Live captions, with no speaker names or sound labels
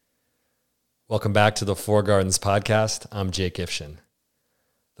Welcome back to the Four Gardens podcast. I'm Jake Ifshin.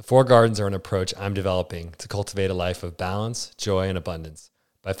 The Four Gardens are an approach I'm developing to cultivate a life of balance, joy, and abundance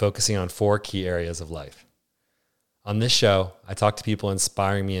by focusing on four key areas of life. On this show, I talk to people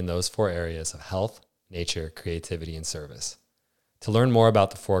inspiring me in those four areas of health, nature, creativity, and service. To learn more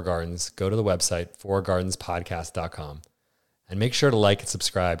about the Four Gardens, go to the website fourgardenspodcast.com and make sure to like and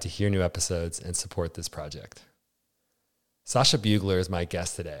subscribe to hear new episodes and support this project. Sasha Bugler is my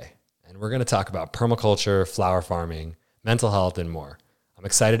guest today, and we're going to talk about permaculture, flower farming, mental health, and more. I'm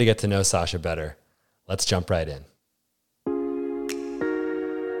excited to get to know Sasha better. Let's jump right in.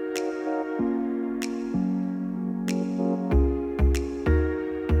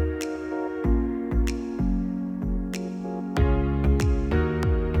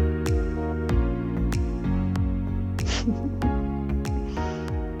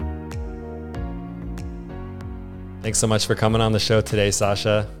 Thanks so much for coming on the show today,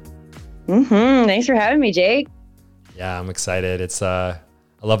 Sasha. Thanks for having me, Jake. Yeah, I'm excited. I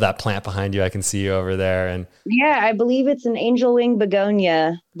love that plant behind you. I can see you over there. And yeah, I believe it's an angel wing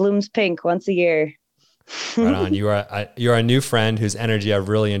begonia. Blooms pink once a year. Right on. You're a new friend whose energy I've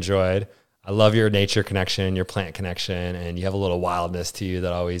really enjoyed. I love your nature connection, your plant connection, and you have a little wildness to you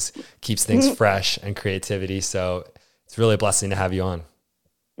that always keeps things fresh and creativity. So it's really a blessing to have you on.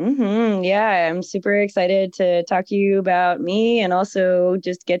 Yeah, I'm super excited to talk to you about me and also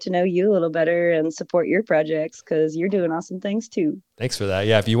just get to know you a little better and support your projects because you're doing awesome things too. Thanks for that.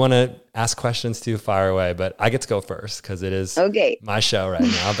 Yeah, if you want to ask questions too, fire away. But I get to go first because it is my show right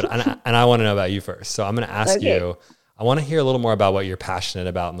now. But I want to know about you first. So I'm going to ask you. I want to hear a little more about what you're passionate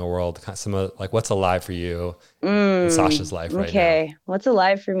about in the world. Some of what's alive for you in Sasha's life right now. Okay, what's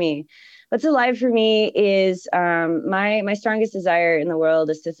alive for me? What's alive for me is my strongest desire in the world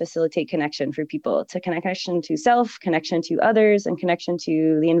is to facilitate connection for people, to connection to self, connection to others, and connection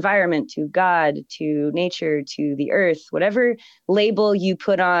to the environment, to God, to nature, to the earth, whatever label you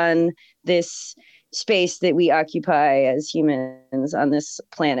put on this space that we occupy as humans on this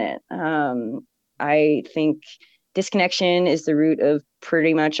planet. I think disconnection is the root of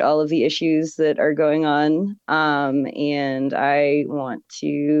pretty much all of the issues that are going on. And I want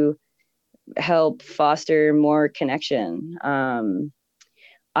to help foster more connection.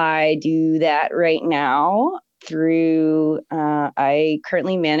 I do that right now through, I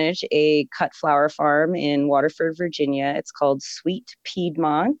currently manage a cut flower farm in Waterford, Virginia. It's called Sweet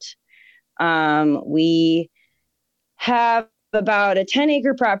Piedmont. We have about a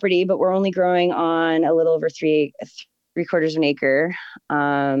 10-acre property, but we're only growing on a little over three quarters of an acre.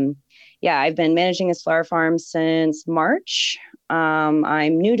 I've been managing this flower farm since March.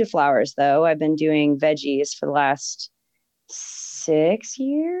 I'm new to flowers, though. I've been doing veggies for the last 6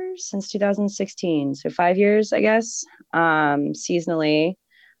 years, since 2016. So 5 years, I guess, seasonally.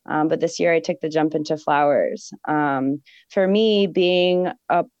 But this year I took the jump into flowers. For me, being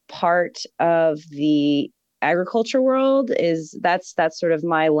a part of the agriculture world that's sort of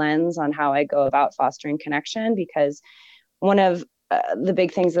my lens on how I go about fostering connection, because one of the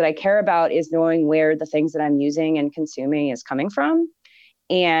big things that I care about is knowing where the things that I'm using and consuming is coming from.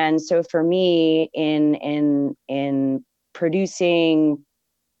 And so for me, in producing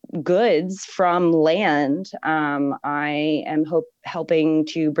goods from land, I am helping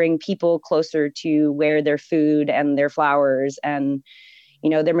to bring people closer to where their food and their flowers and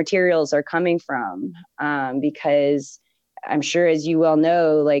their materials are coming from, because I'm sure, as you well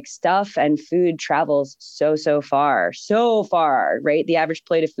know, like stuff and food travels so far, right? The average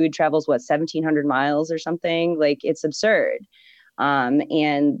plate of food travels 1,700 miles or something. Like, it's absurd. And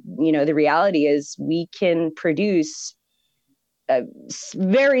the reality is we can produce a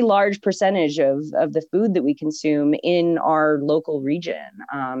very large percentage of the food that we consume in our local region.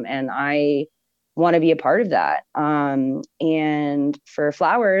 And I want to be a part of that. And for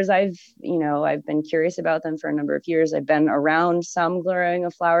flowers, I've been curious about them for a number of years. I've been around some growing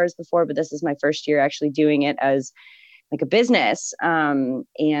of flowers before, but this is my first year actually doing it as like a business. And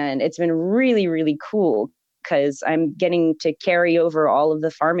it's been really, really cool because I'm getting to carry over all of the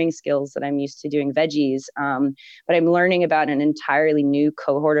farming skills that I'm used to doing veggies. But I'm learning about an entirely new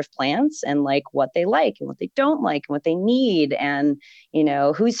cohort of plants and like what they like and what they don't like and what they need. And,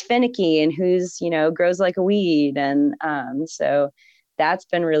 who's finicky and who's, grows like a weed. And so that's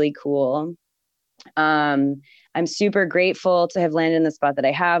been really cool. I'm super grateful to have landed in the spot that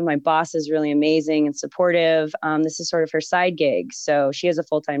I have. My boss is really amazing and supportive. This is sort of her side gig. So she has a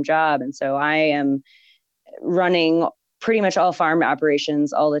full-time job. And so I am running pretty much all farm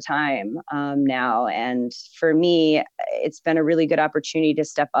operations all the time now. And for me, it's been a really good opportunity to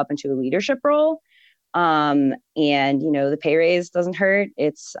step up into a leadership role And, the pay raise doesn't hurt.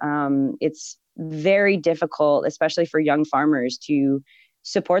 It's very difficult, especially for young farmers, to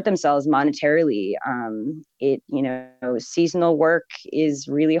support themselves monetarily. Seasonal work is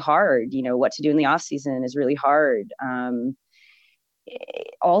really hard. What to do in the off season is really hard.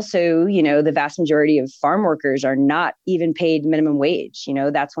 Also, the vast majority of farm workers are not even paid minimum wage.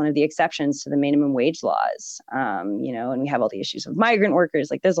 That's one of the exceptions to the minimum wage laws. And we have all the issues of migrant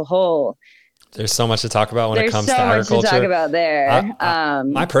workers. Like there's so much to talk about when it comes to agriculture. There's so much to talk about there.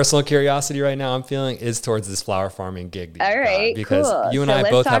 My personal curiosity right now I'm feeling is towards this flower farming gig. All right, because cool. you and I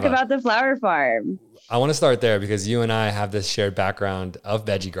both let's talk about the flower farm. I want to start there because you and I have this shared background of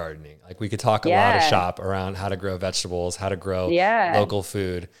veggie gardening. Like we could talk a lot of shop around how to grow vegetables, how to grow local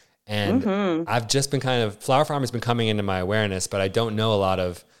food. And I've just been flower farming has been coming into my awareness, but I don't know a lot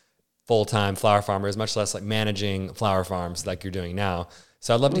of full-time flower farmers, much less like managing flower farms like you're doing now.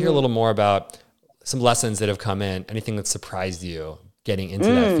 So I'd love to hear a little more about some lessons that have come in, anything that surprised you getting into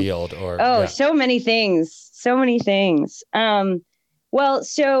that field so many things. So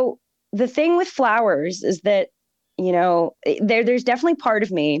the thing with flowers is that, there's definitely part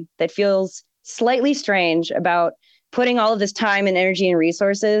of me that feels slightly strange about putting all of this time and energy and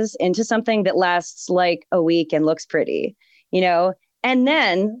resources into something that lasts like a week and looks pretty, and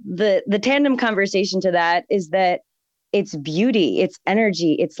then the tandem conversation to that is that it's beauty, it's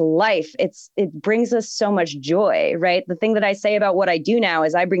energy, it's life. It brings us so much joy, right? The thing that I say about what I do now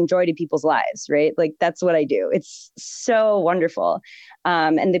is I bring joy to people's lives, right? Like that's what I do. It's so wonderful.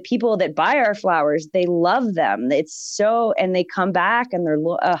 And the people that buy our flowers, they love them. And they come back and they're,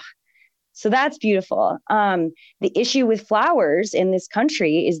 so that's beautiful. The issue with flowers in this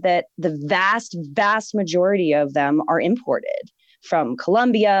country is that the vast, vast majority of them are imported from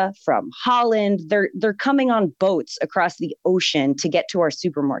Colombia, from Holland. They're coming on boats across the ocean to get to our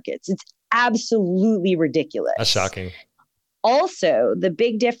supermarkets. It's absolutely ridiculous. That's shocking. Also, the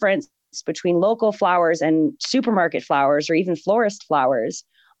big difference between local flowers and supermarket flowers, or even florist flowers,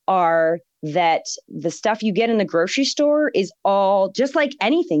 are that the stuff you get in the grocery store is all just like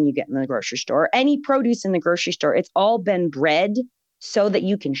anything you get in the grocery store, any produce in the grocery store. It's all been bred so that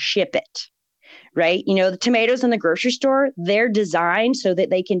you can ship it. Right? The tomatoes in the grocery store, they're designed so that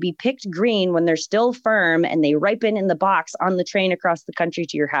they can be picked green when they're still firm and they ripen in the box on the train across the country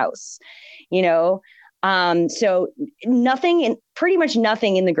to your house. So pretty much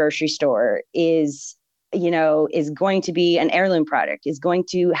nothing in the grocery store is going to be an heirloom product, is going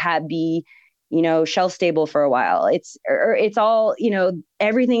to be shelf stable for a while. It's all,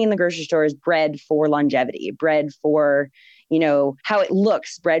 everything in the grocery store is bred for longevity, bred for how it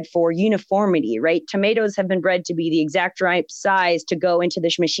looks, bred for uniformity, right? Tomatoes have been bred to be the exact right size to go into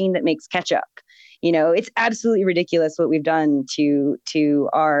this machine that makes ketchup. It's absolutely ridiculous what we've done to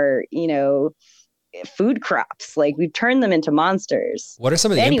our, food crops. Like we've turned them into monsters. What are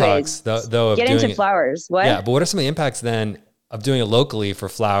some of the impacts though of get into flowers? What? Yeah, but what are some of the impacts then of doing it locally for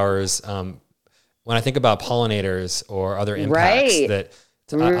flowers? When I think about pollinators or other impacts I'd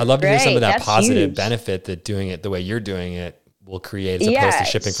love to hear some of that positive benefit that doing it the way you're doing it will create as opposed to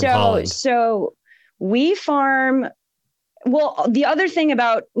shipping from Holland. So we farm. Well, the other thing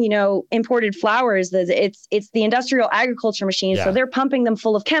about, imported flowers is it's the industrial agriculture machines. Yeah. So they're pumping them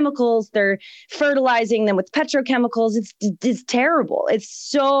full of chemicals. They're fertilizing them with petrochemicals. It's terrible. It's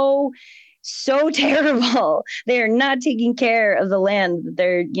so terrible. They're not taking care of the land that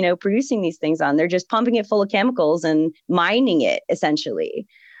they're, producing these things on. They're just pumping it full of chemicals and mining it essentially.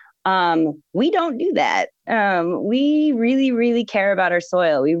 We don't do that. We really, really care about our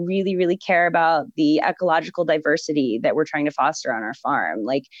soil. We really, really care about the ecological diversity that we're trying to foster on our farm.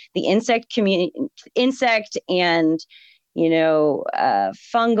 Like the insect and,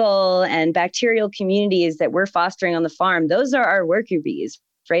 fungal and bacterial communities that we're fostering on the farm. Those are our worker bees,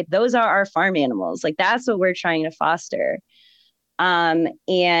 right? Those are our farm animals. Like that's what we're trying to foster. And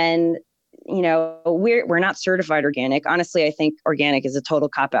we're not certified organic. Honestly, I think organic is a total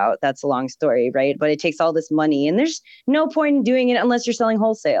cop-out. That's a long story, right? But it takes all this money and there's no point in doing it unless you're selling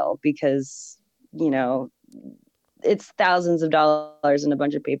wholesale because, it's thousands of dollars and a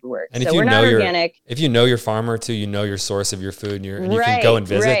bunch of paperwork. And so we're not organic. If you know your farmer too, you know your source of your food and you can go and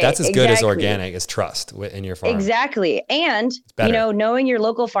visit. Right, that's as good as organic as trust in your farm. Exactly. And, knowing your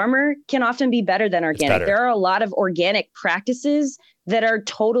local farmer can often be better than organic. There are a lot of organic practices that are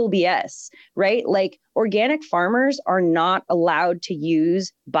total BS, right? Like organic farmers are not allowed to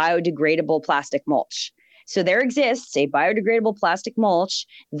use biodegradable plastic mulch. So there exists a biodegradable plastic mulch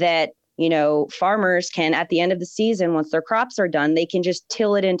that farmers can, at the end of the season, once their crops are done, they can just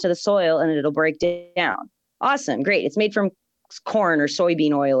till it into the soil and it'll break down. Awesome. Great. It's made from corn or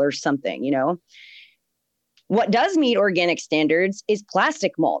soybean oil or something, What does meet organic standards is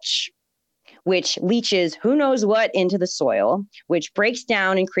plastic mulch, which leaches who knows what into the soil, which breaks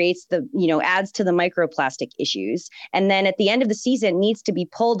down and creates adds to the microplastic issues. And then at the end of the season needs to be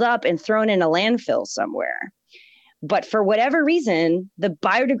pulled up and thrown in a landfill somewhere. But for whatever reason, the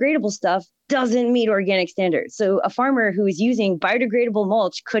biodegradable stuff doesn't meet organic standards. So a farmer who is using biodegradable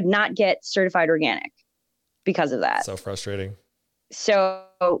mulch could not get certified organic because of that. So frustrating. So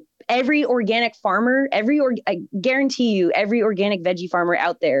every organic farmer, I guarantee you, every organic veggie farmer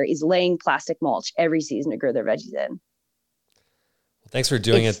out there is laying plastic mulch every season to grow their veggies in. Thanks for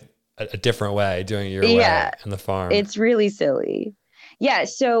doing it a different way, doing it your way in the farm. It's really silly. Yeah.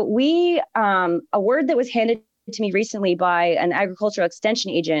 So a word that was handed to me recently by an agricultural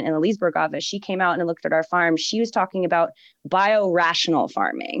extension agent in the Leesburg office, she came out and looked at our farm. She was talking about biorational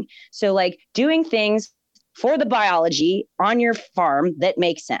farming. So like doing things for the biology on your farm that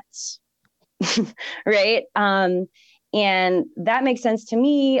makes sense. Right. And that makes sense to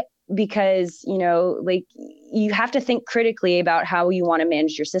me because, like you have to think critically about how you want to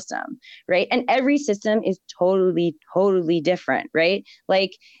manage your system. Right. And every system is totally, totally different. Right.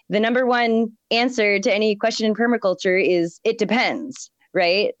 Like the number one answer to any question in permaculture is it depends.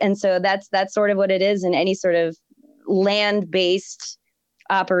 Right. And so that's sort of what it is in any sort of land-based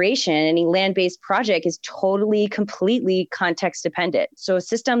operation. Any land-based project is totally, completely context dependent. So a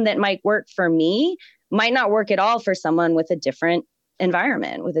system that might work for me might not work at all for someone with a different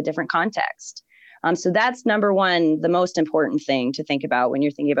environment, with a different context. So that's number one, the most important thing to think about when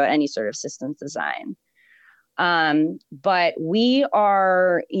you're thinking about any sort of systems design. But we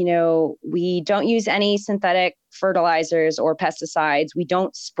don't use any synthetic fertilizers or pesticides. We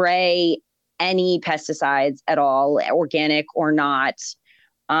don't spray any pesticides at all, organic or not.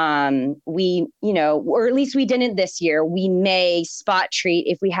 Or at least we didn't this year. We may spot treat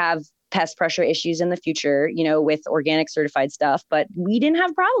if we have pest pressure issues in the future, with organic certified stuff, but we didn't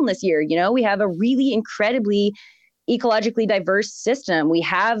have a problem this year. We have a really incredibly ecologically diverse system. We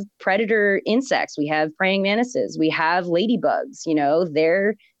have predator insects, we have praying mantises, we have ladybugs,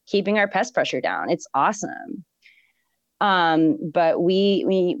 they're keeping our pest pressure down. It's awesome. But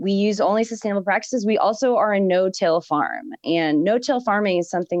we use only sustainable practices. We also are a no-till farm, and no-till farming is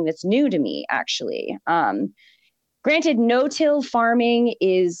something that's new to me, actually. Granted, no-till farming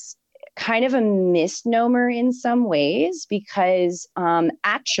is kind of a misnomer in some ways because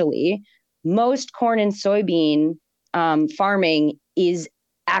actually most corn and soybean farming is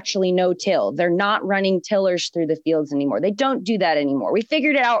actually no-till. They're not running tillers through the fields anymore. They don't do that anymore. We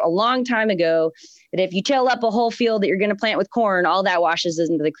figured it out a long time ago that if you till up a whole field that you're going to plant with corn, all that washes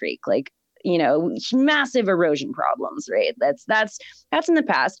into the creek. Like, massive erosion problems, right? That's in the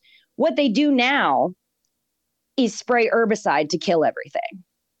past. What they do now is spray herbicide to kill everything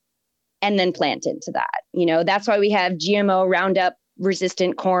and then plant into that. That's why we have GMO Roundup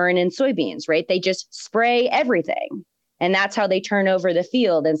resistant corn and soybeans, right? They just spray everything. And that's how they turn over the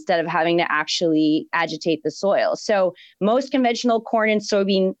field instead of having to actually agitate the soil. So most conventional corn and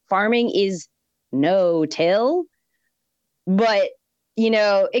soybean farming is no-till, but,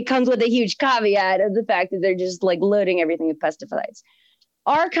 it comes with a huge caveat of the fact that they're just like loading everything with pesticides.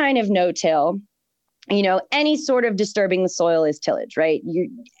 Our kind of no-till, any sort of disturbing the soil is tillage, right?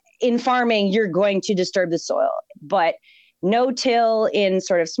 In farming, you're going to disturb the soil, but no-till in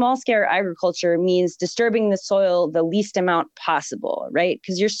sort of small-scale agriculture means disturbing the soil the least amount possible, right?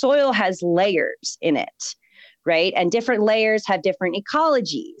 Because your soil has layers in it, right? And different layers have different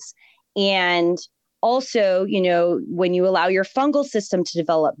ecologies. And also, when you allow your fungal system to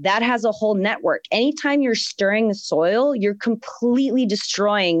develop, that has a whole network. Anytime you're stirring the soil, you're completely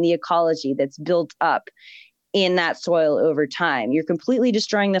destroying the ecology that's built up in that soil over time. You're completely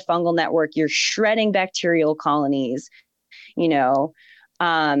destroying the fungal network. You're shredding bacterial colonies.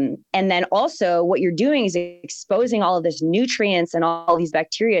 And then also what you're doing is exposing all of this nutrients and all these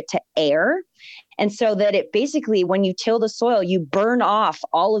bacteria to air. And so that it basically, when you till the soil, you burn off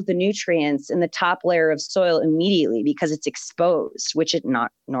all of the nutrients in the top layer of soil immediately because it's exposed, which it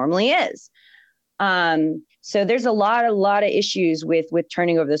not normally is. So there's a lot of issues with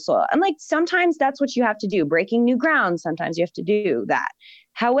turning over the soil. And like, sometimes that's what you have to do, breaking new ground. Sometimes you have to do that.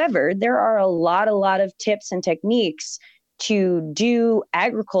 However, there are a lot of tips and techniques to do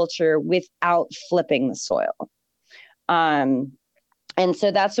agriculture without flipping the soil. And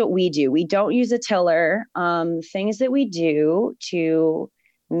so that's what we do. We don't use a tiller. Things that we do to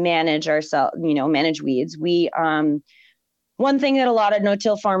manage manage weeds. One thing that a lot of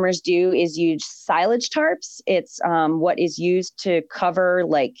no-till farmers do is use silage tarps. It's what is used to cover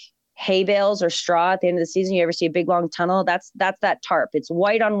like hay bales or straw at the end of the season, you ever see a big long tunnel? That's that tarp. It's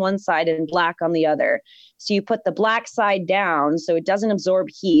white on one side and black on the other. So you put the black side down so it doesn't absorb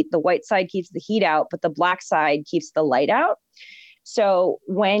heat. The white side keeps the heat out, but the black side keeps the light out. So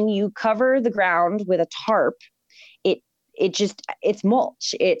when you cover the ground with a tarp, it's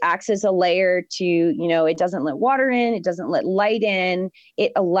mulch. It acts as a layer to, it doesn't let water in, it doesn't let light in.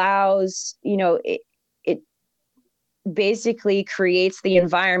 It allows, it basically creates the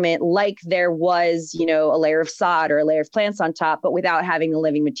environment like there was, a layer of sod or a layer of plants on top, but without having the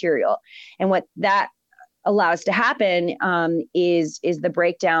living material. And what that allows to happen is the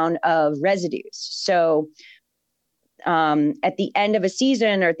breakdown of residues. So at the end of a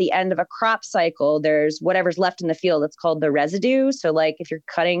season or at the end of a crop cycle, there's whatever's left in the field. It's called the residue. So like if you're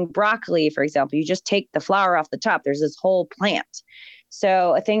cutting broccoli, for example, you just take the flower off the top. There's this whole plant.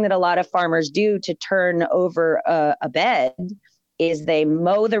 So a thing that a lot of farmers do to turn over a bed is they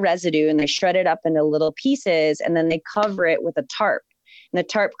mow the residue and they shred it up into little pieces, and then they cover it with a tarp. And the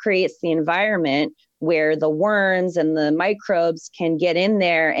tarp creates the environment where the worms and the microbes can get in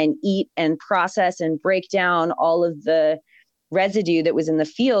there and eat and process and break down all of the residue that was in the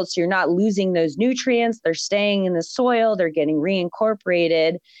field. So you're not losing those nutrients. They're staying in the soil. They're getting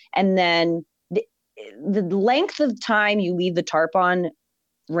reincorporated. And then the length of time you leave the tarp on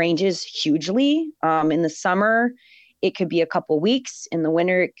ranges hugely. In the summer, it could be a couple weeks. In the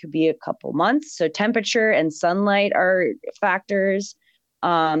winter, it could be a couple months. So temperature and sunlight are factors.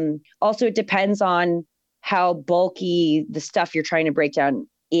 Also, it depends on how bulky the stuff you're trying to break down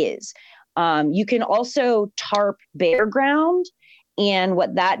is. You can also tarp bare ground. And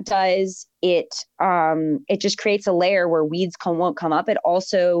what that does, it just creates a layer where weeds won't come up. It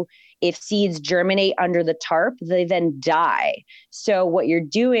also, if seeds germinate under the tarp, they then die. So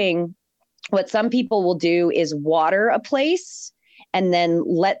what some people will do is water a place and then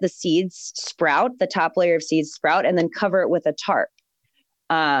let the seeds sprout, the top layer of seeds sprout, and then cover it with a tarp.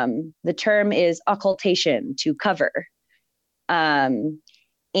 The term is occultation, to cover.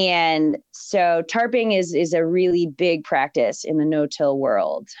 And so tarping is a really big practice in the no-till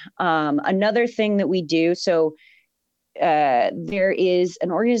world. Another thing that we do, there is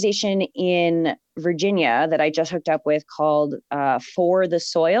an organization in Virginia that I just hooked up with called For the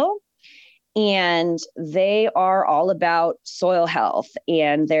Soil. And they are all about soil health.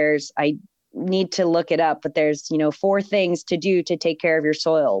 And I need to look it up, but there's, 4 things to do to take care of your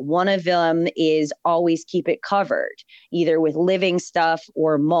soil. One of them is always keep it covered, either with living stuff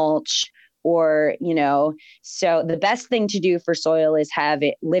or mulch, or, so the best thing to do for soil is have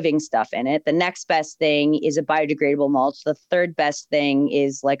it living stuff in it. The next best thing is a biodegradable mulch. The third best thing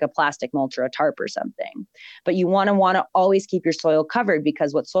is like a plastic mulch or a tarp or something. But you want to always keep your soil covered,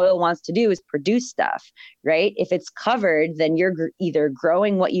 because what soil wants to do is produce stuff, right? If it's covered, then you're either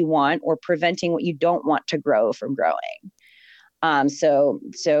growing what you want or preventing what you don't want to grow from growing.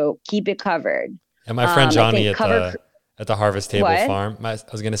 So keep it covered. And my friend Johnny at the Harvest Table Farm. I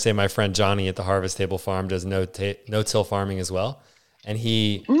was going to say my friend Johnny at the Harvest Table Farm does no-till farming as well. And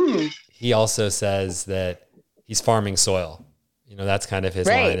he also says that he's farming soil. That's kind of his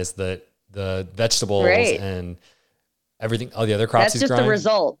line, is the vegetables and everything, all the other crops he's growing. That's just the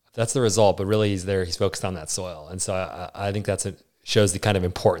result. That's the result, but really he's focused on that soil. And so I think shows the kind of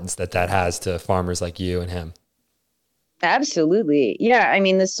importance that has to farmers like you and him. Absolutely. Yeah. I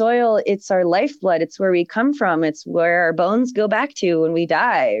mean, the soil, it's our lifeblood. It's where we come from. It's where our bones go back to when we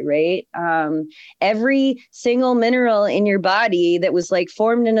die, right? Every single mineral in your body that was like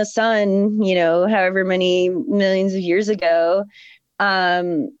formed in a sun, however many millions of years ago,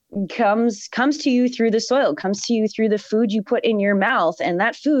 comes to you through the soil, comes to you through the food you put in your mouth. And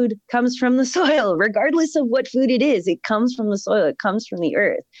that food comes from the soil, regardless of what food it is. It comes from the soil. It comes from the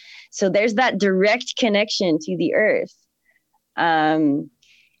earth. So there's that direct connection to the earth.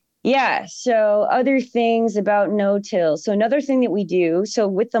 So other things about no-till. So another thing that we do, so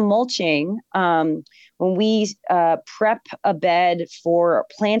with the mulching, when we prep a bed for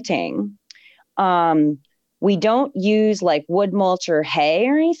planting, we don't use like wood mulch or hay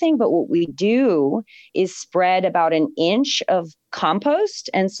or anything, but what we do is spread about 1 inch of compost.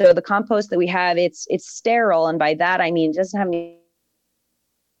 And so the compost that we have, it's sterile. And by that, I mean, it doesn't have any.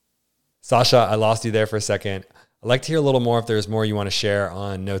 Sasha, I lost you there for a second. I'd like to hear a little more if there's more you want to share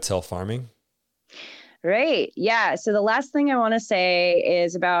on no-till farming. Right. Yeah. So the last thing I want to say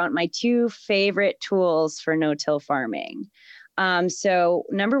is about my 2 favorite tools for no-till farming. So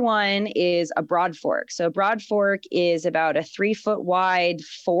number 1 is a broad fork. So a broad fork is about a 3-foot wide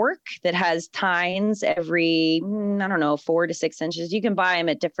fork that has tines every, 4 to 6 inches. You can buy them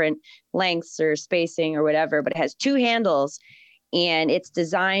at different lengths or spacing or whatever, but it has 2 handles. and it's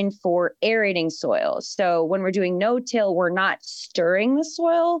designed for aerating soil. So when we're doing no-till, we're not stirring the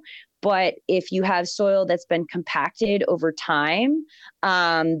soil, but if you have soil that's been compacted over time,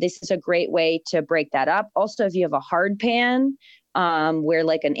 this is a great way to break that up. Also, if you have a hard pan, where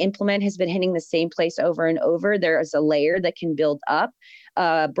like an implement has been hitting the same place over and over, there is a layer that can build up.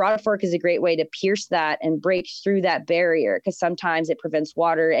 Broad fork is a great way to pierce that and break through that barrier, because sometimes it prevents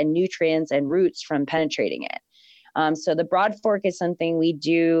water and nutrients and roots from penetrating it. So the broad fork is something we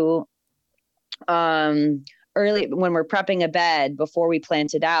do early when we're prepping a bed. Before we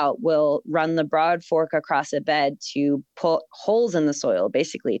plant it out, we'll run the broad fork across a bed to put holes in the soil,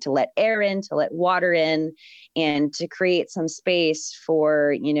 basically to let air in, to let water in, and to create some space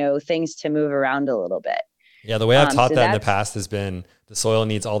for, things to move around a little bit. Yeah, the way I've taught that in the past has been the soil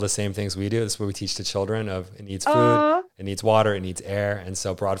needs all the same things we do. That's what we teach the children of. It needs food, it needs water, it needs air. And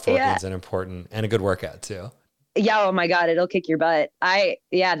so broad fork is an important and a good workout too. Yeah. Oh my God. It'll kick your butt.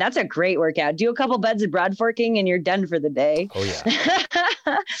 That's a great workout. Do a couple beds of broad forking and you're done for the day. Oh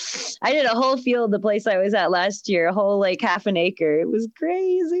yeah. I did a whole field, the place I was at last year, a whole like half an acre. It was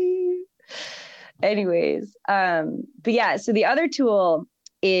crazy. Anyways. But yeah, so the other tool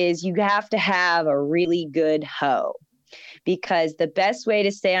is you have to have a really good hoe, because the best way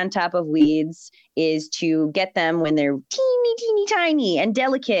to stay on top of weeds is to get them when they're teeny tiny and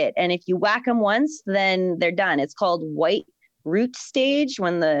delicate. And if you whack them once, then they're done. It's called white root stage.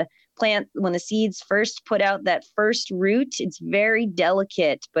 When the seeds first put out that first root, it's very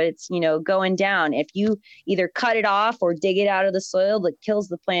delicate, but it's, going down. If you either cut it off or dig it out of the soil, that kills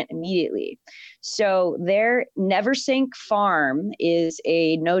the plant immediately. So their Neversink farm is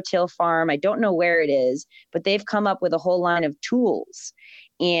a no-till farm. I don't know where it is, but they've come up with a whole line of tools.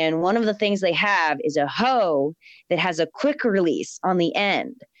 And one of the things they have is a hoe that has a quick release on the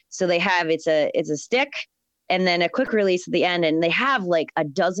end. So they have, it's a stick and then a quick release at the end. And they have like a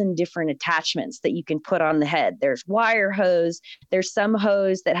dozen different attachments that you can put on the head. There's wire hose. There's some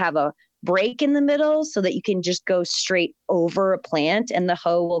hose that have a break in the middle so that you can just go straight over a plant and the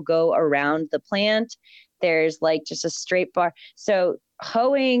hoe will go around the plant. There's like just a straight bar. So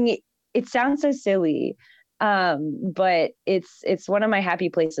hoeing, it sounds so silly, but it's one of my happy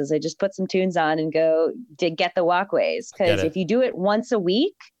places. I just put some tunes on and go to get the walkways. Because if you do it once a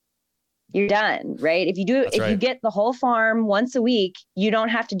week, you're done, right? If you do it, you get the whole farm once a week, you don't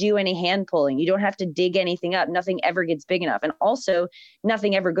have to do any hand pulling. You don't have to dig anything up. Nothing ever gets big enough. And also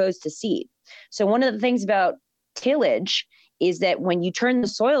nothing ever goes to seed. So one of the things about tillage is that when you turn the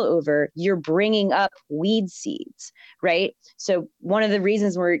soil over, you're bringing up weed seeds, right? So one of the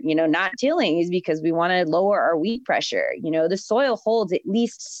reasons we're, not tilling is because we want to lower our weed pressure. The soil holds at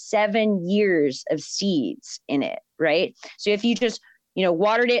least 7 years of seeds in it, right? So if you just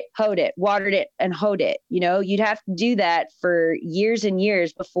watered it, and hoed it. You'd have to do that for years and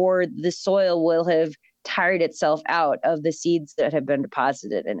years before the soil will have tired itself out of the seeds that have been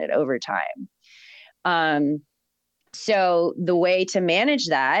deposited in it over time. So the way to manage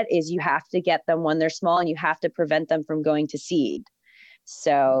that is you have to get them when they're small and you have to prevent them from going to seed.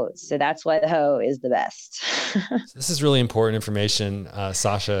 So that's why the hoe is the best. This is really important information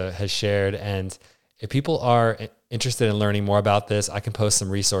Sasha has shared. And if people are interested in learning more about this, I can post some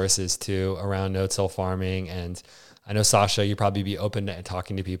resources too around no-till farming. And I know, Sasha, you'd probably be open to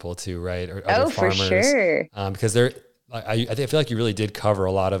talking to people too, right? Or other farmers. For sure. Because I feel like you really did cover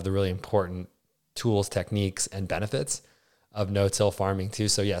a lot of the really important tools, techniques, and benefits of no-till farming too.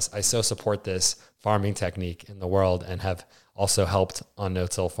 So yes, I so support this farming technique in the world and have also helped on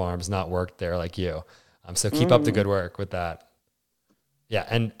no-till farms, not worked there like you. So keep up the good work with that. Yeah.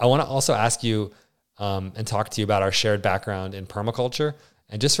 And I want to also ask you, and talk to you about our shared background in permaculture.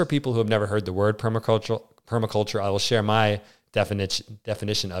 And just for people who have never heard the word permaculture, I will share my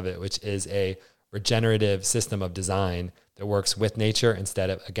definition of it, which is a regenerative system of design that works with nature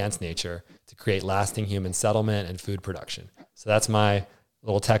instead of against nature to create lasting human settlement and food production. So that's my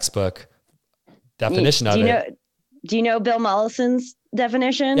little textbook definition of it. Do you know Bill Mollison's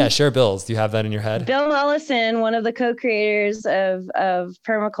definition? Yeah, sure. Bill's. Do you have that in your head? Bill Mollison, one of the co-creators of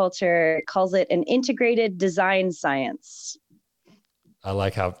permaculture, calls it an integrated design science. I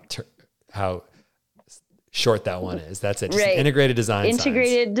like how short that one is. That's it. Just right. Integrated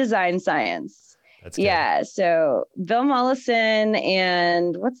design science. That's good. Yeah. So Bill Mollison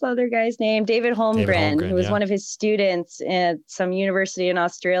and what's the other guy's name? David Holmgren, who was one of his students at some university in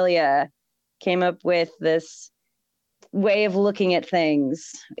Australia, came up with this way of looking at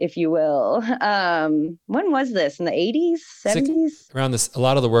things, if you will. When was this? In the 80s, 70s? Around this, a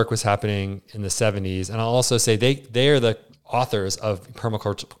lot of the work was happening in the 70s. And I'll also say they are the authors of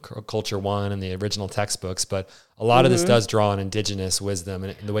Permaculture 1 and the original textbooks, but a lot of this does draw on indigenous wisdom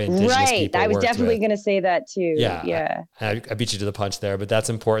and the way indigenous people I was worked definitely with. going to say that too. Yeah. I beat you to the punch there, but that's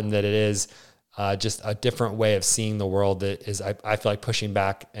important that it is just a different way of seeing the world that is, I feel like, pushing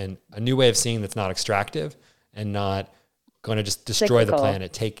back and a new way of seeing that's not extractive and not going to just destroy the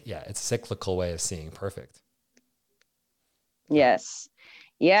planet. It's a cyclical way of seeing. Perfect. Yes.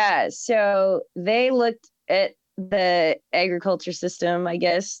 Yeah. So they looked at the agriculture system, I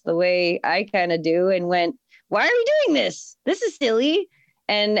guess, the way I kind of do, and went, why are we doing this? This is silly.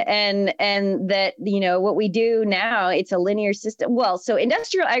 And that, what we do now, it's a linear system. Well, so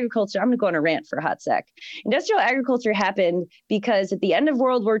industrial agriculture, I'm going to go on a rant for a hot sec. Industrial agriculture happened because at the end of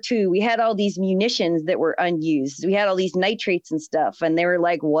World War II, we had all these munitions that were unused. We had all these nitrates and stuff. And they were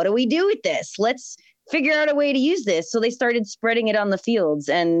like, what do we do with this? Let's figure out a way to use this. So they started spreading it on the fields.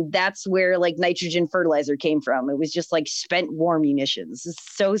 And that's where like nitrogen fertilizer came from. It was just like spent war munitions.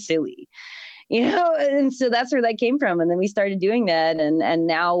 It's so silly. And so that's where that came from. And then we started doing that. And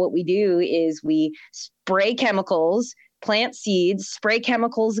now what we do is we spray chemicals, plant seeds, spray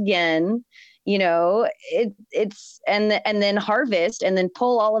chemicals again, it's and then harvest and then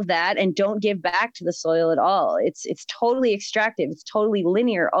pull all of that and don't give back to the soil at all. It's totally extractive. It's totally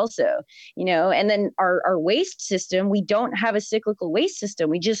linear also, and then our waste system, we don't have a cyclical waste system.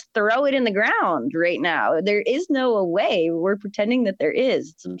 We just throw it in the ground right now. There is no way. We're pretending that there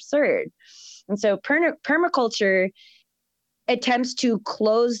is. It's absurd. And so permaculture attempts to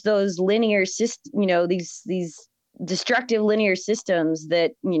close those linear systems, these destructive linear systems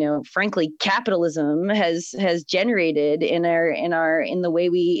that, frankly, capitalism has generated in the way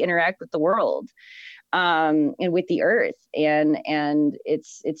we interact with the world, and with the earth. And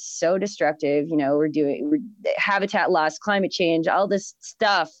it's so destructive. We're habitat loss, climate change, all this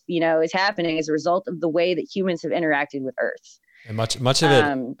stuff, is happening as a result of the way that humans have interacted with earth. And much of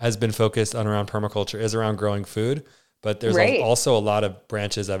it has been focused on around permaculture is around growing food, but there's also a lot of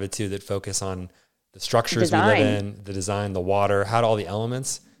branches of it too that focus on the structures we live in, the design, the water, how do all the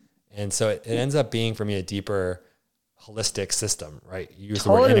elements. And so it ends up being for me a deeper holistic system, right? You use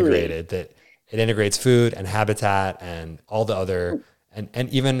the word integrated, that it integrates food and habitat and all the other, and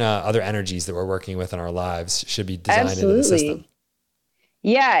even other energies that we're working with in our lives should be designed into the system.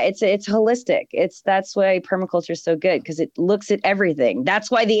 Yeah, it's holistic. That's why permaculture is so good, because it looks at everything.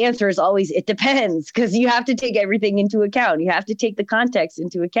 That's why the answer is always, it depends, because you have to take everything into account. You have to take the context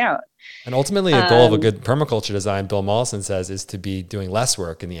into account. And ultimately, a goal of a good permaculture design, Bill Mollison says, is to be doing less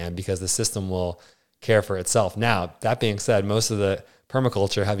work in the end, because the system will care for itself. Now, that being said, most of the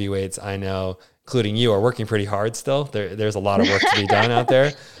permaculture heavyweights I know, including you, are working pretty hard still. There's a lot of work to be done out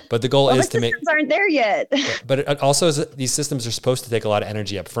there. But the goal is to make... systems aren't there yet. But it also is, these systems are supposed to take a lot of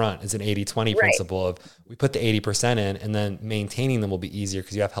energy up front. It's an 80-20 principle of we put the 80% in, and then maintaining them will be easier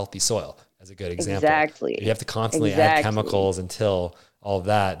because you have healthy soil, as a good example. Exactly. You have to constantly add chemicals until all of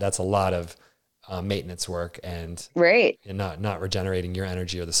that. That's a lot of maintenance work and not regenerating your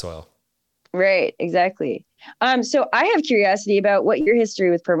energy or the soil. Right, exactly. So I have curiosity about what your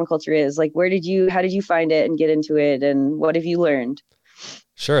history with permaculture is. Like, how did you find it and get into it, and what have you learned?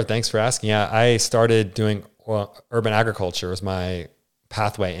 Sure. Thanks for asking. Yeah, I started doing urban agriculture. Was my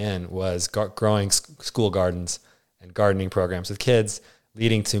pathway in, was growing school gardens and gardening programs with kids,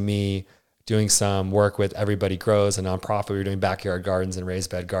 leading to me doing some work with Everybody Grows, a nonprofit. We were doing backyard gardens and raised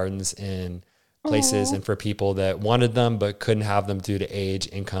bed gardens in places and for people that wanted them but couldn't have them due to age,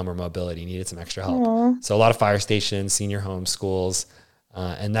 income, or mobility, needed some extra help. So a lot of fire stations, senior homes, schools,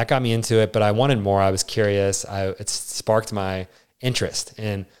 and that got me into it. But I wanted more. I was curious. It sparked my interest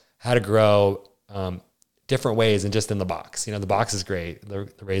in how to grow different ways and just in the box. The box is great, the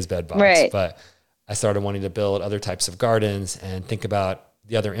raised bed box, but I started wanting to build other types of gardens and think about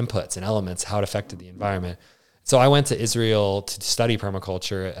the other inputs and elements, how it affected the environment. So I went to Israel to study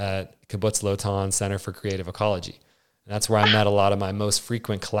permaculture at Kibbutz Lotan Center for Creative Ecology. And that's where I met a lot of my most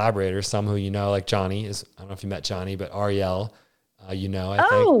frequent collaborators, some who like Johnny I don't know if you met Johnny, but Ariel, I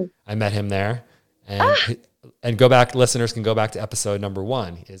think I met him there. And go back, listeners can go back to episode number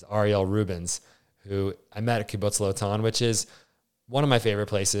 1, is Ariel Rubens, who I met at Kibbutz Lotan, which is one of my favorite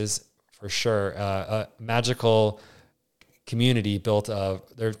places for sure. A magical community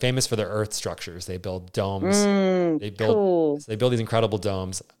they're famous for their earth structures. They build domes. They build these incredible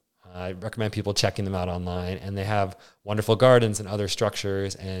domes. I recommend people checking them out online, and they have wonderful gardens and other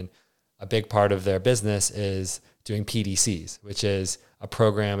structures. And a big part of their business is doing PDCs, which is a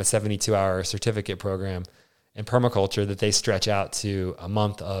 72-hour certificate program in permaculture that they stretch out to a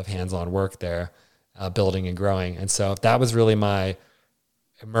month of hands-on work there, building and growing. And so that was really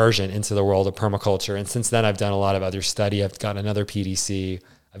immersion into the world of permaculture. And since then, I've done a lot of other study. I've got another PDC.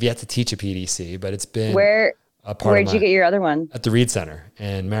 I've yet to teach a PDC, but it's been a part Where'd you get your other one? At the Reed Center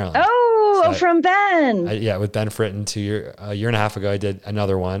in Maryland. Oh, from Ben. With Ben Fritton a year and a half ago, I did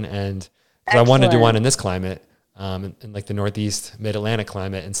another one. And I wanted to do one in this climate, in like the Northeast mid-Atlantic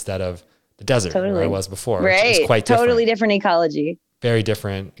climate instead of the desert where I was before. Right. It's quite different. Totally different ecology. Very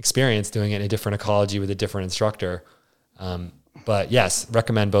different experience doing it in a different ecology with a different instructor. But yes,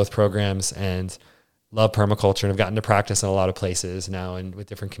 recommend both programs and love permaculture, and I've gotten to practice in a lot of places now and with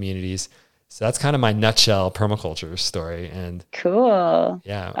different communities. So that's kind of my nutshell permaculture story. And cool.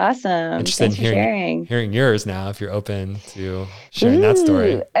 Yeah. Awesome. Interested in hearing yours now, if you're open to sharing that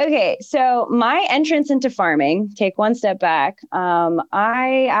story. Okay. So my entrance into farming, take one step back.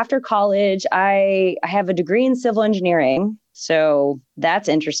 After college, I have a degree in civil engineering. So that's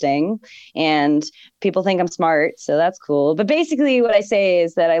interesting. And people think I'm smart. So that's cool. But basically what I say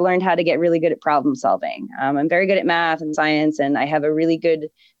is that I learned how to get really good at problem solving. I'm very good at math and science, and I have a really good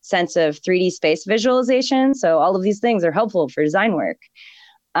sense of 3D space visualization. So all of these things are helpful for design work.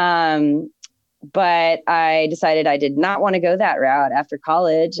 But I decided I did not want to go that route after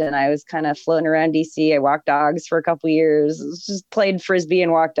college. And I was kind of floating around DC. I walked dogs for a couple of years, just played Frisbee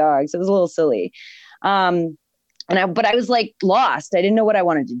and walked dogs. It was a little silly. But I was like lost. I didn't know what I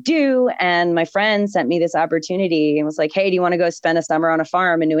wanted to do. And my friend sent me this opportunity and was like, hey, do you want to go spend a summer on a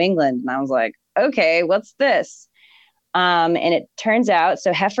farm in New England? And I was like, okay, what's this? And it turns out,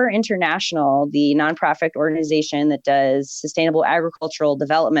 so Heifer International, the nonprofit organization that does sustainable agricultural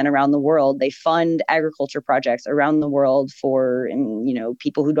development around the world, they fund agriculture projects around the world for,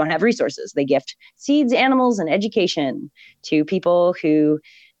 people who don't have resources. They gift seeds, animals, and education to people who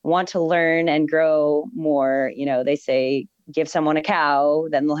want to learn and grow more. They say, give someone a cow,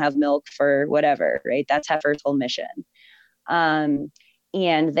 then they'll have milk for whatever, right? That's Heifer's whole mission.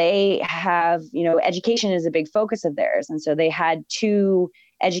 And they have, education is a big focus of theirs. And so they had 2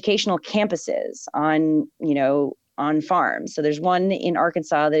 educational campuses on farms. So there's one in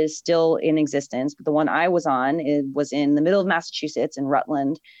Arkansas that is still in existence, but the one I was on was in the middle of Massachusetts in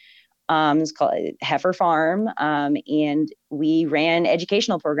Rutland. It's called Heifer Farm. And we ran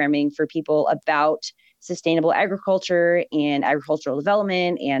educational programming for people about sustainable agriculture and agricultural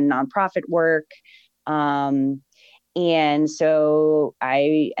development and nonprofit work. And so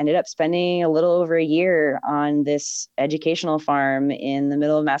I ended up spending a little over a year on this educational farm in the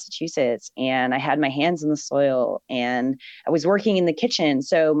middle of Massachusetts. And I had my hands in the soil and I was working in the kitchen.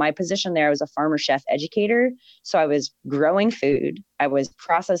 So my position there, I was a farmer chef educator. So I was growing food, I was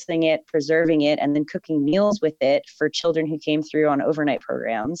processing it, preserving it, and then cooking meals with it for children who came through on overnight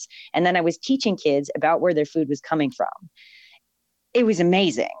programs. And then I was teaching kids about where their food was coming from. It was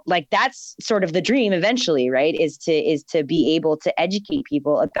amazing. Like, that's sort of the dream eventually, right? Is to be able to educate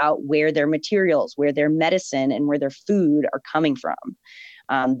people about where their materials, where their medicine, and where their food are coming from.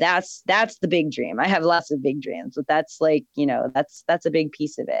 That's the big dream. I have lots of big dreams, but that's like, that's a big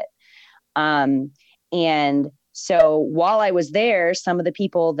piece of it. And so while I was there, some of the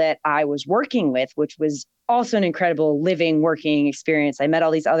people that I was working with, which was also an incredible living, working experience, I met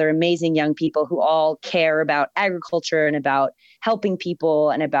all these other amazing young people who all care about agriculture and about helping people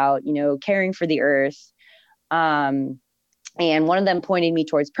and about, caring for the earth. And one of them pointed me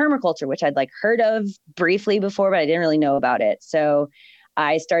towards permaculture, which I'd heard of briefly before, but I didn't really know about it. So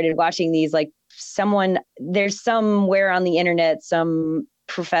I started watching these, there's somewhere on the internet, some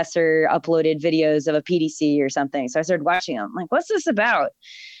professor uploaded videos of a PDC or something. So I started watching them. I'm like, what's this about?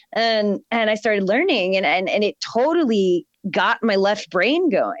 And I started learning and it totally got my left brain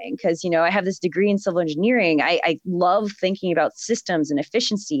going because, I have this degree in civil engineering. I love thinking about systems and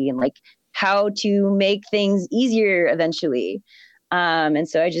efficiency and how to make things easier eventually. And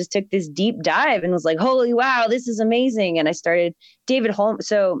so I just took this deep dive and was like, holy wow, this is amazing. And I started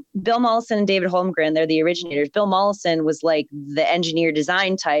so Bill Mollison and David Holmgren, they're the originators. Bill Mollison was the engineer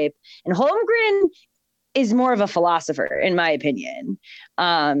design type, and Holmgren is more of a philosopher, in my opinion.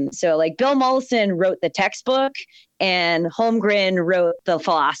 So Bill Mollison wrote the textbook and Holmgren wrote the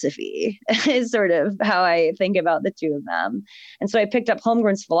philosophy is sort of how I think about the two of them. And so I picked up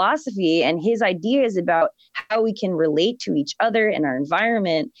Holmgren's philosophy and his ideas about how we can relate to each other in our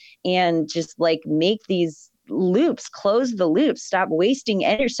environment and just make these loops, close the loops, stop wasting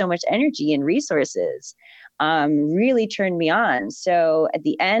so much energy and resources. Really turned me on. So at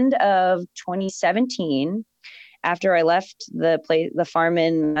the end of 2017, after I left the farm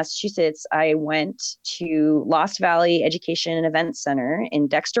in Massachusetts, I went to Lost Valley Education and Events Center in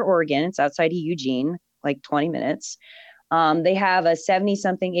Dexter, Oregon. It's outside of Eugene, 20 minutes. They have a 70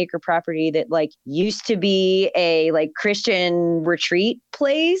 something acre property that like used to be a like Christian retreat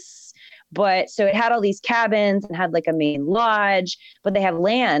place. But so it had all these cabins and had like a main lodge, but they have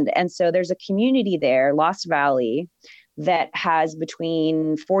land. And so there's a community there, Lost Valley, that has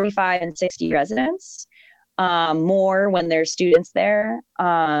between 45 and 60 residents, more when there's students there.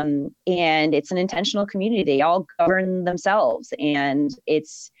 And it's an intentional community. They all govern themselves. And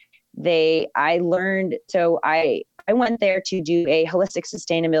I went there to do a holistic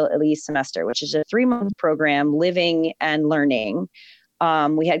sustainability semester, which is a 3-month program, living and learning.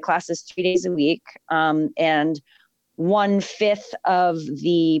 We had classes 3 days a week, and 1/5 of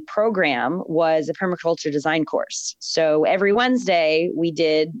the program was a permaculture design course. So every Wednesday we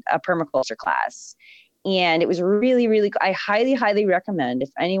did a permaculture class, and it was really, really, I highly, highly recommend if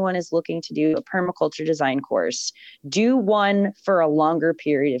anyone is looking to do a permaculture design course, do one for a longer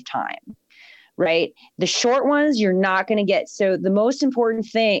period of time. Right? The short ones, you're not going to get. So the most important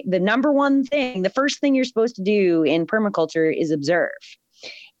thing, the number one thing, the first thing you're supposed to do in permaculture is observe.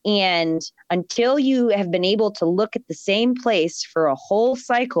 And until you have been able to look at the same place for a whole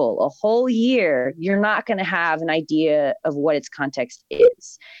cycle, a whole year, you're not going to have an idea of what its context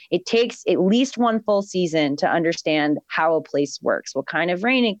is. It takes at least one full season to understand how a place works, what kind of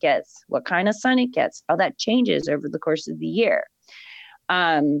rain it gets, what kind of sun it gets, how that changes over the course of the year.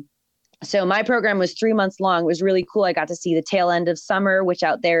 So my program was 3 months long. It was really cool. I got to see the tail end of summer, which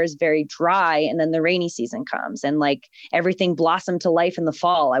out there is very dry. And then the rainy season comes and like everything blossomed to life in the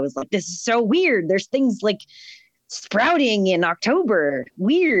fall. I was like, this is so weird. There's things like sprouting in October.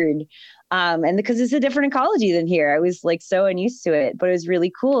 Weird. And because it's a different ecology than here, I was like so unused to it. But it was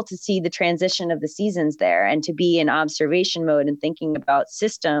really cool to see the transition of the seasons there and to be in observation mode and thinking about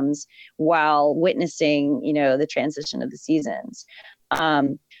systems while witnessing, the transition of the seasons.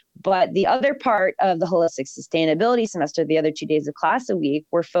 But the other part of the holistic sustainability semester, the other 2 days of class a week,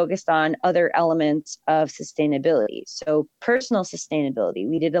 were focused on other elements of sustainability. So personal sustainability.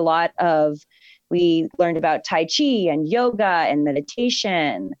 We learned about Tai Chi and yoga and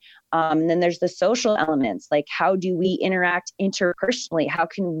meditation. And then there's the social elements, like how do we interact interpersonally? How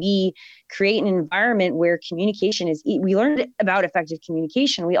can we create an environment where communication is, we learned about effective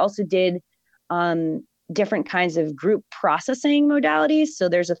communication. We also did different kinds of group processing modalities. So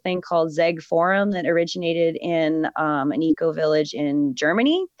there's a thing called Zeg Forum that originated in an eco village in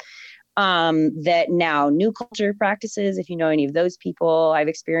Germany that now New Culture practices. If you know any of those people, I've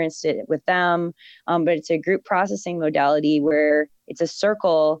experienced it with them. But it's a group processing modality where it's a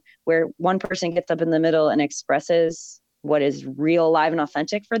circle where one person gets up in the middle and expresses what is real, live, and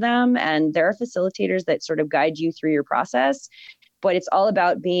authentic for them. And there are facilitators that sort of guide you through your process. But it's all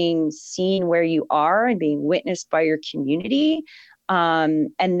about being seen where you are and being witnessed by your community.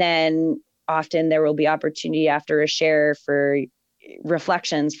 And then often there will be opportunity after a share for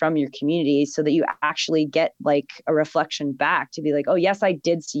reflections from your community so that you actually get like a reflection back to be like, oh, yes, I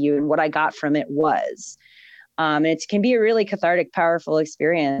did see you. And what I got from it was. And it can be a really cathartic, powerful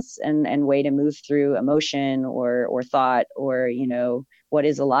experience and way to move through emotion or thought or, what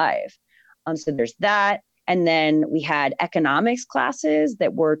is alive. So there's that. And then we had economics classes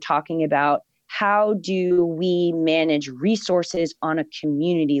that were talking about how do we manage resources on a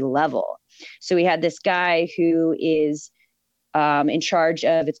community level. So we had this guy who is in charge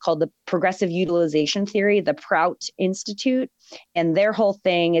of, it's called the Progressive Utilization Theory, the Prout Institute. And their whole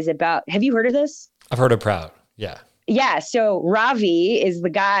thing is about, have you heard of this? I've heard of Prout. Yeah. Yeah. So Ravi is the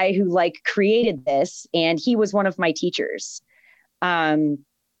guy who created this, and he was one of my teachers.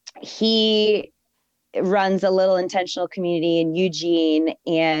 He runs a little intentional community in Eugene,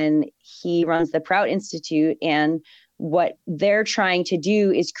 and he runs the Prout Institute. And what they're trying to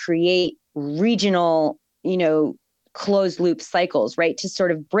do is create regional, closed loop cycles, right? To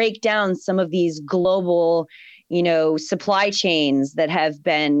sort of break down some of these global, supply chains that have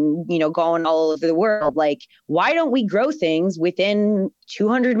been, going all over the world. Like, why don't we grow things within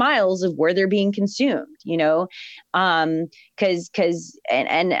 200 miles of where they're being consumed, because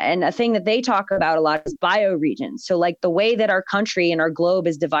a thing that they talk about a lot is bioregions. So like the way that our country and our globe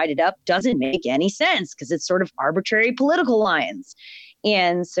is divided up doesn't make any sense because it's sort of arbitrary political lines.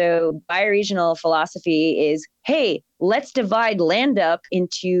 And so bioregional philosophy is, hey, let's divide land up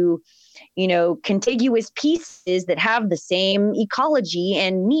into contiguous pieces that have the same ecology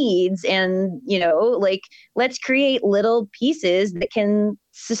and needs. And, let's create little pieces that can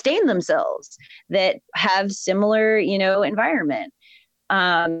sustain themselves, that have similar, environment.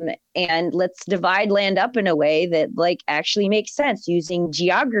 And let's divide land up in a way that actually makes sense, using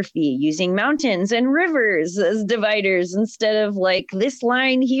geography, using mountains and rivers as dividers instead of this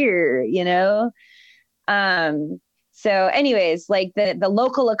line here, So anyways, like the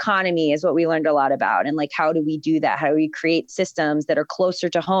local economy is what we learned a lot about. And like, how do we do that? How do we create systems that are closer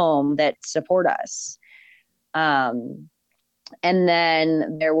to home that support us? And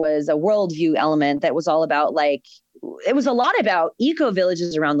then there was a worldview element that was all about like, it was a lot about eco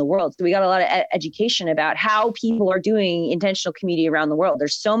villages around the world. So we got a lot of education about how people are doing intentional community around the world.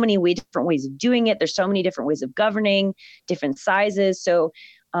 There's so many different ways of doing it. There's so many different ways of governing, different sizes. So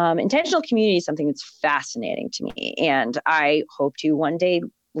intentional community is something that's fascinating to me. And I hope to one day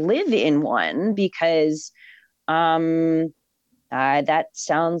live in one because that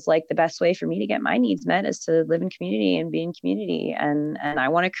sounds like the best way for me to get my needs met is to live in community and be in community. And I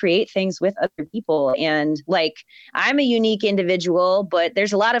want to create things with other people. And like, I'm a unique individual, but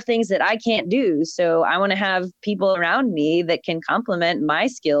there's a lot of things that I can't do. So I want to have people around me that can complement my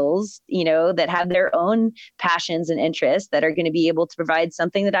skills, you know, that have their own passions and interests that are going to be able to provide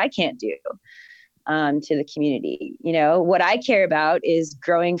something that I can't do to the community. You know, what I care about is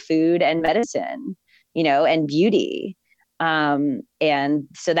growing food and medicine, you know, and beauty. And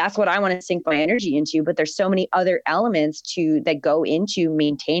so that's what I want to sink my energy into, but there's so many other elements that go into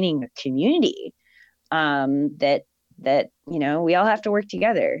maintaining a community, that, you know, we all have to work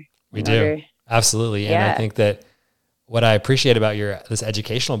together. We do. Absolutely. And I think that what I appreciate about this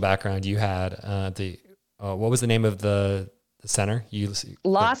educational background you had, what was the name of the center?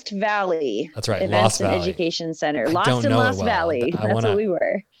 Lost Valley. That's right. Events Lost Valley Education Center. Lost in Lost Valley. That's what we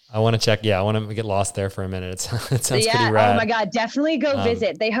were. I want to check. Yeah, I want to get lost there for a minute. It sounds pretty rad. Oh my God, definitely go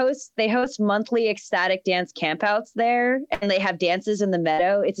visit. They host monthly ecstatic dance campouts there, and they have dances in the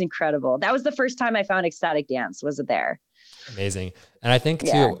meadow. It's incredible. That was the first time I found ecstatic dance. Was it there? Amazing. And I think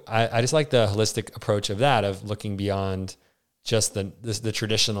too, I just like the holistic approach of that, of looking beyond just the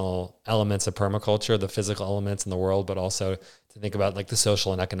traditional elements of permaculture, the physical elements in the world, but also to think about like the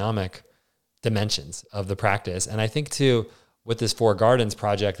social and economic dimensions of the practice. And I think too, with this Four Gardens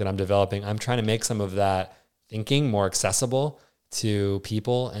project that I'm developing, I'm trying to make some of that thinking more accessible to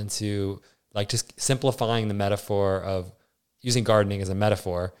people and to like just simplifying the metaphor of using gardening as a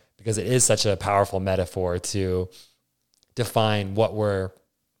metaphor, because it is such a powerful metaphor to define what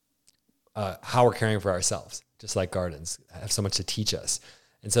how we're caring for ourselves, just like gardens have so much to teach us.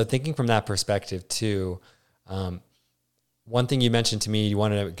 And so thinking from that perspective too, one thing you mentioned to me you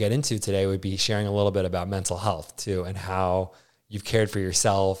wanted to get into today would be sharing a little bit about mental health too, and how you've cared for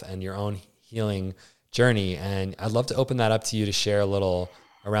yourself and your own healing journey. And I'd love to open that up to you to share a little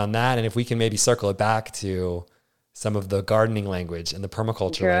around that. And if we can maybe circle it back to some of the gardening language and the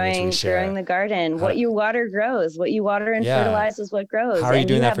permaculture language we share. Growing the garden. What you water grows. What you water and fertilize is what grows. How are you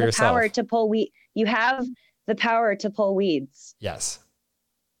doing that for yourself? Power to pull weed. You have the power to pull weeds. Yes.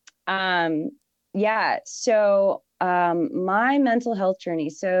 Yeah. So my mental health journey.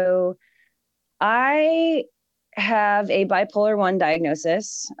 So I have a bipolar 1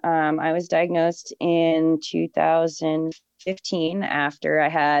 diagnosis. I was diagnosed in 2015 after I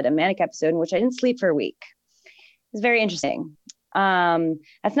had a manic episode in which I didn't sleep for a week. It was very interesting.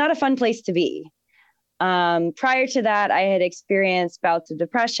 That's not a fun place to be. Prior to that, I had experienced bouts of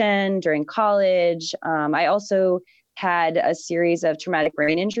depression during college. I also had a series of traumatic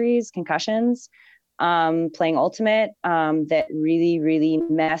brain injuries, concussions, playing Ultimate, that really, really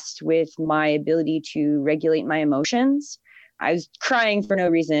messed with my ability to regulate my emotions. I was crying for no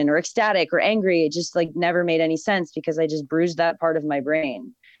reason, or ecstatic or angry. It just like never made any sense because I just bruised that part of my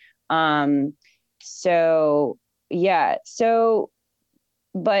brain.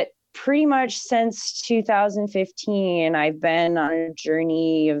 But pretty much since 2015, I've been on a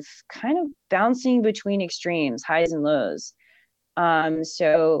journey of kind of bouncing between extremes, highs and lows.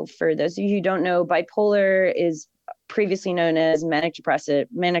 So for those of you who don't know, bipolar is previously known as manic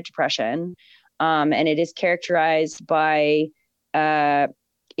depression. And it is characterized by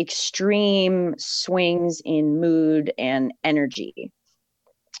extreme swings in mood and energy.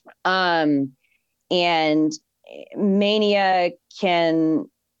 And mania can,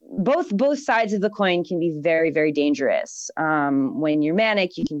 both sides of the coin can be very, very dangerous. When you're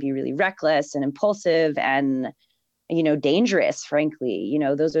manic, you can be really reckless and impulsive and, dangerous, frankly.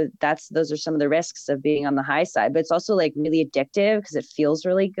 Those are some of the risks of being on the high side, but it's also like really addictive because it feels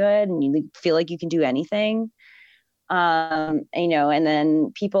really good and you feel like you can do anything. And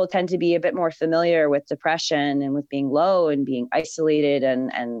then people tend to be a bit more familiar with depression and with being low and being isolated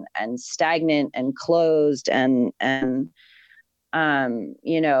and stagnant and closed and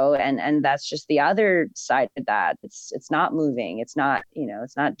that's just the other side of that. It's not moving. It's not,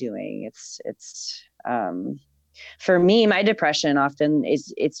 it's not doing. It's for me, my depression often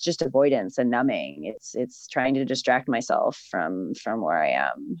it's just avoidance and numbing. It's trying to distract myself from where I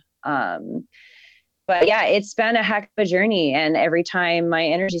am. but yeah, it's been a heck of a journey. And every time my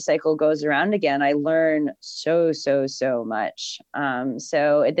energy cycle goes around again, I learn so much.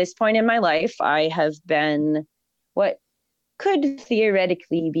 So at this point in my life, I have been what could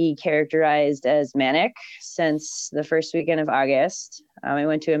theoretically be characterized as manic since the first weekend of August. I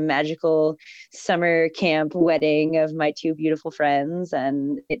went to a magical summer camp wedding of my two beautiful friends,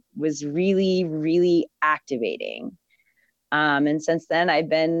 and it was really, really activating. And since then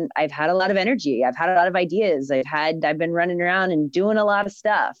I've had a lot of energy. I've had a lot of ideas. I've been running around and doing a lot of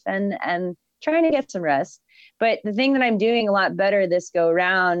stuff and trying to get some rest. But the thing that I'm doing a lot better this go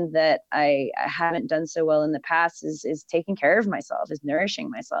around that I haven't done so well in the past is taking care of myself, is nourishing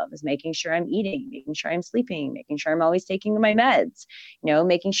myself, is making sure I'm eating, making sure I'm sleeping, making sure I'm always taking my meds,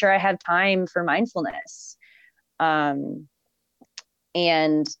 making sure I have time for mindfulness. And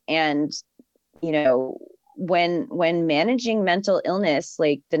when managing mental illness,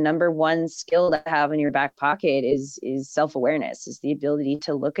 like the number one skill to have in your back pocket is self-awareness, is the ability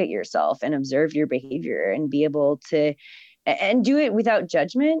to look at yourself and observe your behavior and be able to, and do it without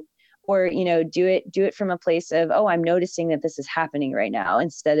judgment, or, do it from a place of, oh, I'm noticing that this is happening right now,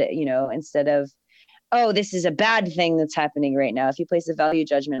 instead of, oh, this is a bad thing that's happening right now. If you place a value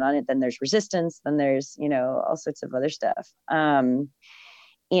judgment on it, then there's resistance, then there's, all sorts of other stuff.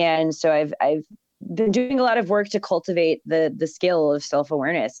 And so I've been doing a lot of work to cultivate the skill of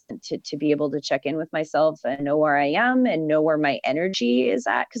self-awareness, and to be able to check in with myself and know where I am and know where my energy is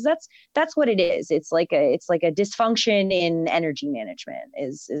at. Cause that's what it is. It's like a dysfunction in energy management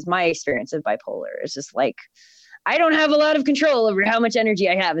is my experience of bipolar. It's just like, I don't have a lot of control over how much energy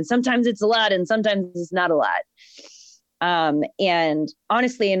I have. And sometimes it's a lot and sometimes it's not a lot. And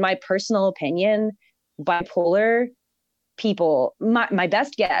honestly, in my personal opinion, bipolar people, my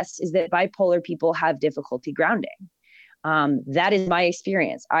best guess is that bipolar people have difficulty grounding. That is my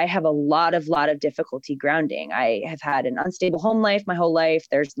experience. I have a lot of difficulty grounding. I have had an unstable home life my whole life.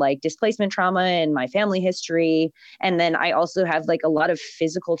 There's like displacement trauma in my family history. And then I also have like a lot of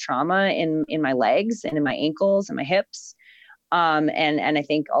physical trauma in my legs and in my ankles and my hips. And I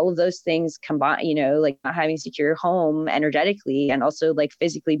think all of those things combine, like not having a secure home energetically, and also like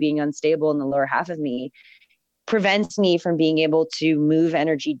physically being unstable in the lower half of me, prevents me from being able to move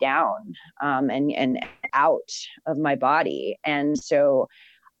energy down and out of my body. And so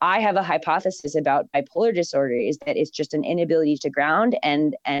I have a hypothesis about bipolar disorder, is that it's just an inability to ground,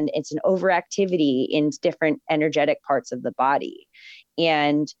 and it's an overactivity in different energetic parts of the body.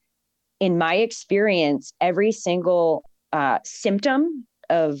 And in my experience, every single symptom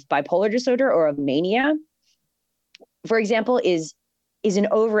of bipolar disorder or of mania, for example, is an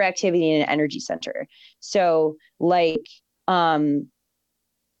overactivity in an energy center. So like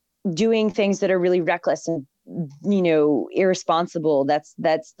doing things that are really reckless and irresponsible, that's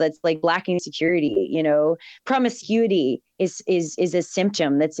like lacking security. Promiscuity is a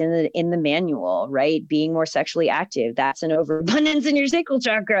symptom that's in the manual, right? Being more sexually active, that's an overabundance in your sacral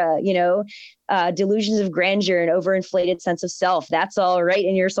chakra. Delusions of grandeur and overinflated sense of self, that's all right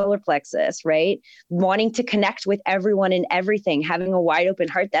in your solar plexus, right? Wanting to connect with everyone and everything, having a wide open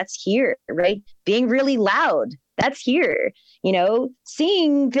heart, that's here, right? Being really loud, that's here.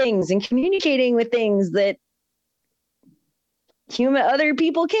 Seeing things and communicating with things that other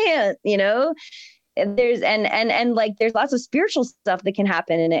people can't, and there's like there's lots of spiritual stuff that can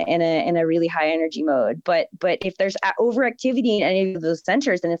happen in a really high energy mode, but if there's overactivity in any of those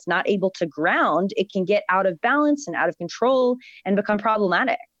centers and it's not able to ground, it can get out of balance and out of control and become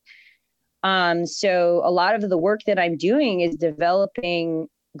problematic. So a lot of the work that I'm doing is developing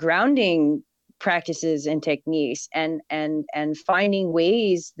grounding practices and techniques, and finding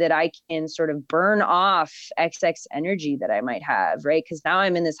ways that I can sort of burn off excess energy that I might have, right? Because now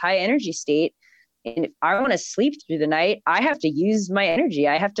I'm in this high energy state, and if I want to sleep through the night, I have to use my energy.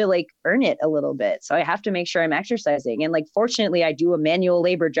 I have to like earn it a little bit. So I have to make sure I'm exercising. And like, fortunately, I do a manual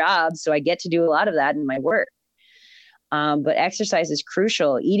labor job, so I get to do a lot of that in my work. But exercise is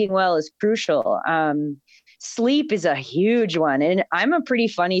crucial. Eating well is crucial. Sleep is a huge one. And I'm a pretty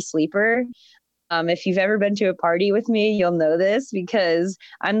funny sleeper. If you've ever been to a party with me, you'll know this, because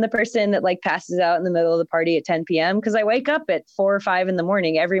I'm the person that like passes out in the middle of the party at 10 p.m. because I wake up at 4 or 5 in the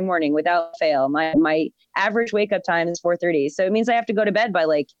morning every morning without fail. My average wake up time is 4:30. So it means I have to go to bed by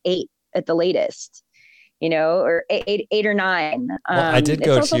like 8 at the latest, or eight or 9. Well, I did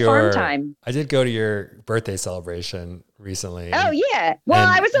go to farm time. I did go to your birthday celebration recently. Oh yeah. Well,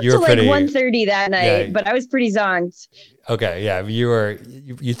 I was up to like 1:30 that night, yeah, but I was pretty zonked. Okay. Yeah.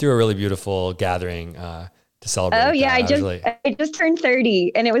 You threw a really beautiful gathering to celebrate. Oh yeah. I just turned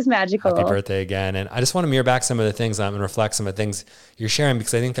 30 and it was magical. Happy birthday again. And I just want to mirror back some of the things and reflect some of the things you're sharing,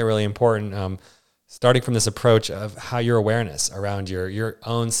 because I think they're really important. starting from this approach of how your awareness around your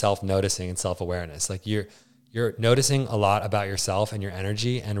own self-noticing and self-awareness, like you're noticing a lot about yourself and your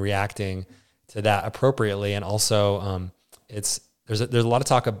energy and reacting to that appropriately. And also there's a lot of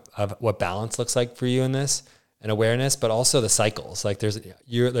talk of what balance looks like for you in this and awareness, but also the cycles. Like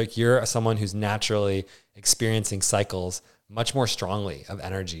you're someone who's naturally experiencing cycles much more strongly of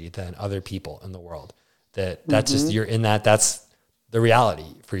energy than other people in the world. That's just, you're in that's the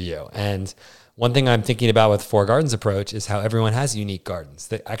reality for you. And one thing I'm thinking about with Four Gardens approach is how everyone has unique gardens.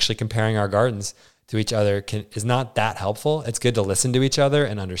 That actually comparing our gardens to each other is not that helpful. It's good to listen to each other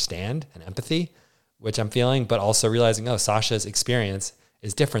and understand and empathy, which I'm feeling, but also realizing, oh, Sasha's experience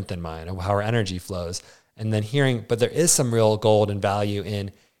is different than mine, and how her energy flows. And then but there is some real gold and value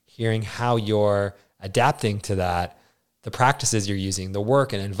in hearing how you're adapting to that, the practices you're using, the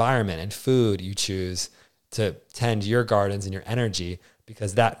work and environment and food you choose to tend your gardens and your energy,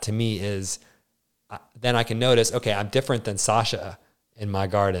 because that to me is, then I can notice, okay, I'm different than Sasha in my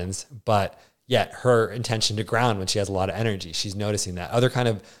gardens, but yet her intention to ground when she has a lot of energy, she's noticing that. Other kind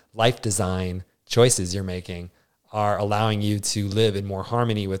of life design choices you're making are allowing you to live in more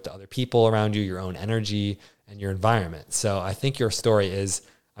harmony with the other people around you, your own energy and your environment. So I think your story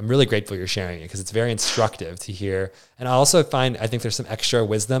I'm really grateful you're sharing it, because it's very instructive to hear. And I also I think there's some extra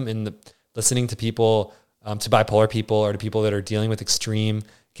wisdom in listening to people, to bipolar people or to people that are dealing with extreme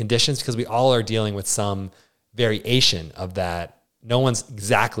conditions, because we all are dealing with some variation of that. No one's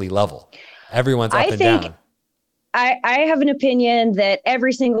exactly level. Everyone's up and down. I have an opinion that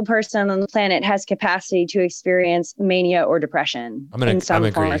every single person on the planet has capacity to experience mania or depression in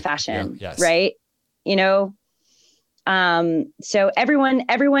some form or fashion, right? So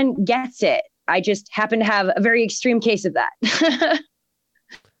everyone gets it. I just happen to have a very extreme case of that.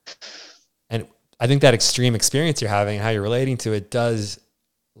 And I think that extreme experience you're having and how you're relating to it does,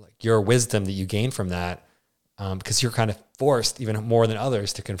 like, your wisdom that you gain from that, because you're kind of forced even more than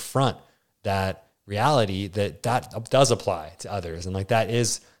others to confront that reality that does apply to others. And that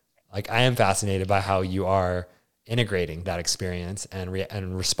is, I am fascinated by how you are integrating that experience and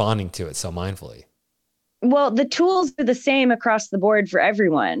responding to it so mindfully. Well, the tools are the same across the board for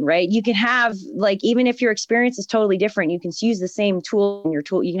everyone, right? You can have, even if your experience is totally different, you can use the same tool in your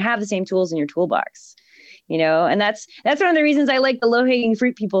tool. You can have the same tools in your toolbox, and that's one of the reasons I like the low-hanging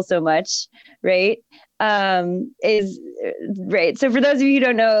fruit people so much, right? Right. So for those of you who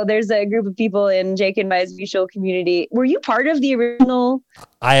don't know, there's a group of people in Jake and my mutual community. Were you part of the original?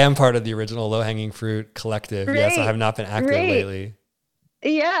 I am part of the original low-hanging fruit collective. Right. Yes, I have not been active lately.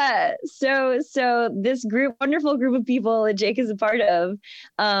 Yeah. So this wonderful group of people that Jake is a part of,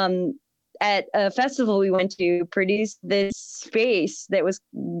 at a festival we went to, produced this space that was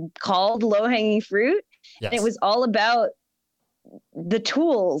called Low Hanging Fruit. Yes. And it was all about the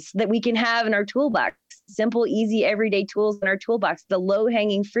tools that we can have in our toolbox, simple, easy, everyday tools in our toolbox, the low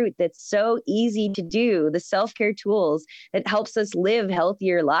hanging fruit that's so easy to do, the self-care tools that helps us live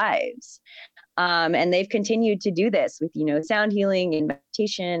healthier lives. And they've continued to do this with, sound healing and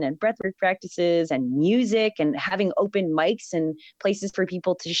meditation and breathwork practices and music, and having open mics and places for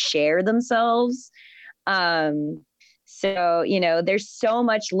people to share themselves. So, there's so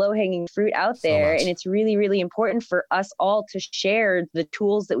much low-hanging fruit out there, and it's really, really important for us all to share the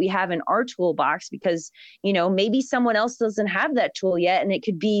tools that we have in our toolbox, because, maybe someone else doesn't have that tool yet, and it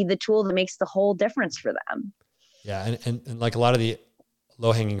could be the tool that makes the whole difference for them. Yeah. And like a lot of the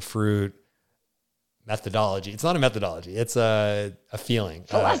low-hanging fruit methodology, it's not a methodology, it's a feeling,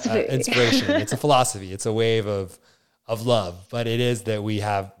 philosophy, inspiration. It's a philosophy. It's a wave of love, but it is that we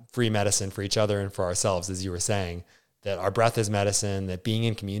have free medicine for each other and for ourselves, as you were saying, that our breath is medicine, that being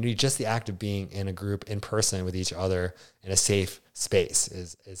in community, just the act of being in a group in person with each other in a safe space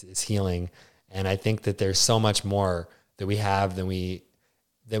is healing. And I think that there's so much more that we have than we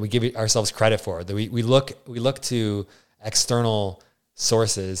give ourselves credit for, that we look to external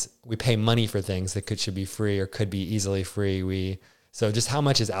sources. We pay money for things that should be free or could be easily free. So just how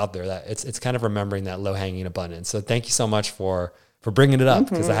much is out there, that it's kind of remembering that low hanging abundance. So thank you so much for bringing it up,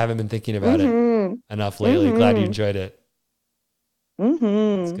 because I haven't been thinking about it enough lately. Glad you enjoyed it.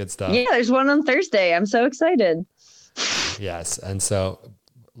 It's good stuff. Yeah, there's one on Thursday. I'm so excited. Yes. And so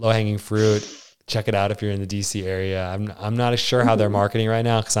low hanging fruit, check it out if you're in the DC area. I'm not sure how they're marketing right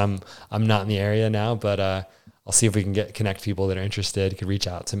now, because I'm not in the area now, but I'll see if we can connect people that are interested. Could reach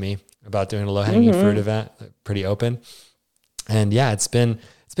out to me about doing a low hanging fruit event. Pretty open. And yeah, it's been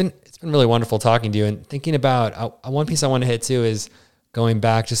really wonderful talking to you, and thinking about one piece I want to hit too is going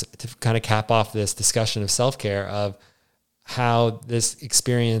back just to kind of cap off this discussion of self-care, of how this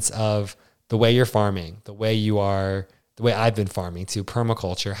experience of the way you're farming, the way the way I've been farming to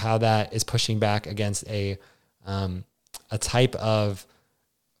permaculture, how that is pushing back against a type of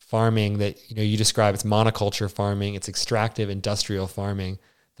farming that, you know, you describe, it's monoculture farming, it's extractive industrial farming,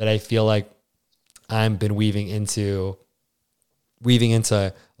 that I feel like I've been weaving into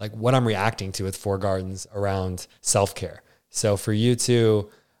like what I'm reacting to with Four Gardens around self-care. So for you too,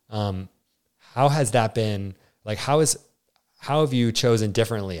 how has that been? Like, how have you chosen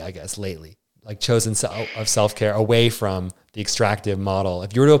differently, I guess, lately? Like chosen of self-care away from the extractive model.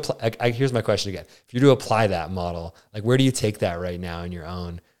 If you were to apply, here's my question again. If you were to apply that model, like where do you take that right now in your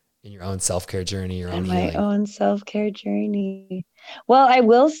own self-care journey, your own healing? My own self-care journey. Well, I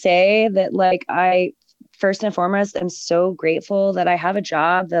will say that like I first and foremost am so grateful that I have a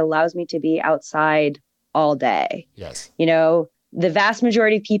job that allows me to be outside all day. Yes. You know, the vast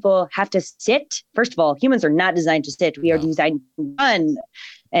majority of people have to sit. First of all, humans are not designed to sit. We are designed to run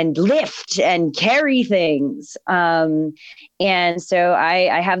and lift and carry things. And so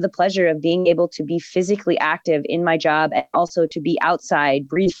I have the pleasure of being able to be physically active in my job and also to be outside,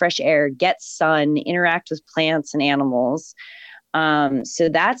 breathe fresh air, get sun, interact with plants and animals. So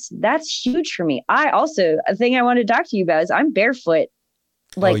that's huge for me. A thing I want to talk to you about is I'm barefoot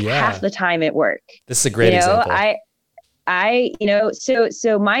like half the time at work. This is a great example.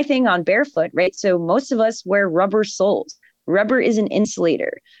 So my thing on barefoot, right? So most of us wear rubber soles. Rubber is an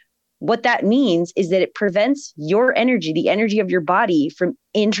insulator. What that means is that it prevents your energy, the energy of your body, from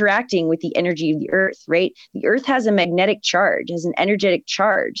interacting with the energy of the earth, right? The earth has a magnetic charge, has an energetic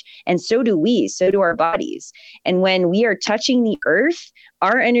charge, and so do we, so do our bodies. And when we are touching the earth,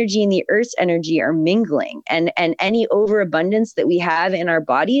 our energy and the earth's energy are mingling, and any overabundance that we have in our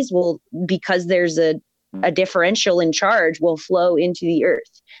bodies will, because there's a differential in charge, will flow into the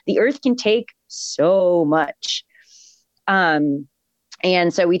earth. The earth can take so much.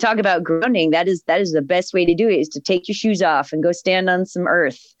 And so we talk about grounding. That is the best way to do it, is to take your shoes off and go stand on some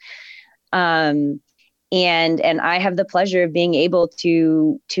earth. And I have the pleasure of being able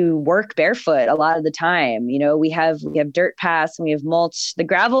to work barefoot a lot of the time. You know, we have dirt paths and we have mulch. The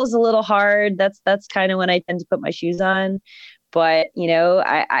gravel is a little hard. That's kind of when I tend to put my shoes on. But, you know,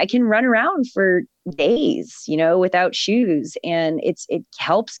 I can run around for days, you know, without shoes, and it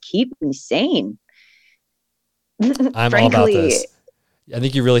helps keep me sane. I'm all about this. I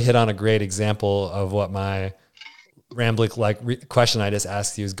think you really hit on a great example of what my rambling question I just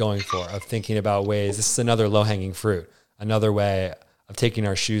asked you is going for, of thinking about ways. This is another low-hanging fruit, another way of taking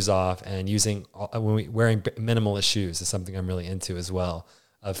our shoes off and wearing minimalist shoes is something I'm really into as well,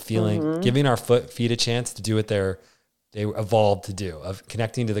 of feeling, giving our feet a chance to do what they evolved to do, of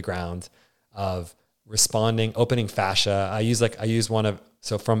connecting to the ground, of responding, opening fascia. I use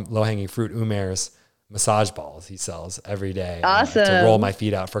from low-hanging fruit, Umair's massage balls he sells every day. Awesome. To roll my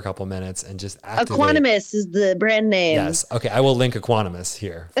feet out for a couple minutes and just activate. Equanimous is the brand name. Yes. Okay. I will link Equanimous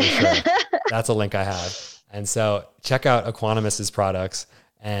here for sure. That's a link I have. And so check out Equanimous's products.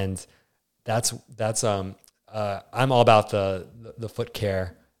 And I'm all about the foot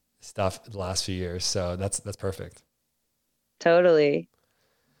care stuff the last few years. So that's perfect. Totally.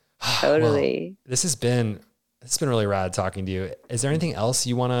 Well, this has been really rad talking to you. Is there anything else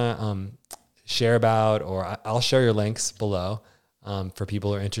you want to share about, or I'll share your links below for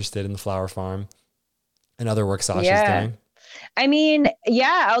people who are interested in the flower farm and other work Sasha's doing? I mean,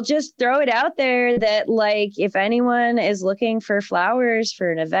 I'll just throw it out there that, like, if anyone is looking for flowers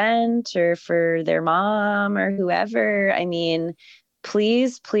for an event or for their mom or whoever, I mean,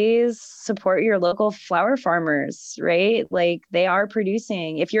 please support your local flower farmers, right? Like, they are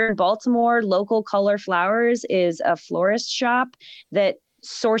producing. If you're in Baltimore, Local Color Flowers is a florist shop that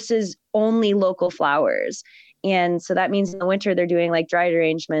sources only local flowers. And so that means in the winter they're doing like dried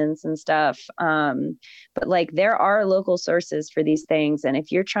arrangements and stuff. But like, there are local sources for these things. And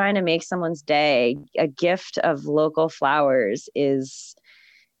if you're trying to make someone's day, a gift of local flowers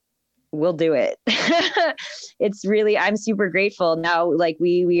we'll do it. It's really, I'm super grateful now. Like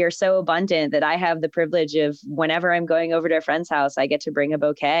we are so abundant that I have the privilege of, whenever I'm going over to a friend's house, I get to bring a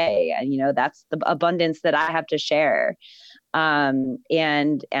bouquet, and, you know, that's the abundance that I have to share. And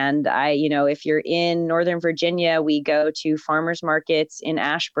I, you know, if you're in Northern Virginia, we go to farmers markets in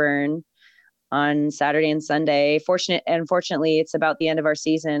Ashburn on Saturday and Sunday. Unfortunately, it's about the end of our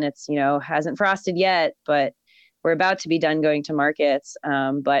season. It's, you know, hasn't frosted yet, but we're about to be done going to markets.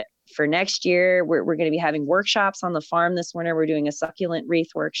 But for next year, we're going to be having workshops on the farm this winter. We're doing a succulent wreath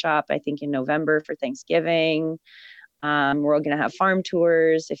workshop, I think in November for Thanksgiving. We're going to have farm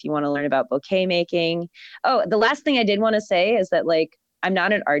tours if you want to learn about bouquet making. Oh, the last thing I did want to say is that, like, I'm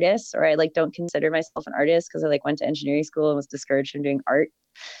not an artist, or I don't consider myself an artist, because I went to engineering school and was discouraged from doing art,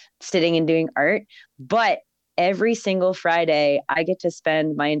 sitting and doing art. But every single Friday, I get to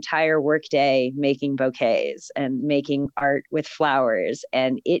spend my entire workday making bouquets and making art with flowers.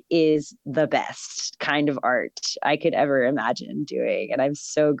 And it is the best kind of art I could ever imagine doing. And I'm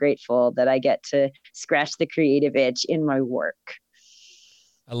so grateful that I get to scratch the creative itch in my work.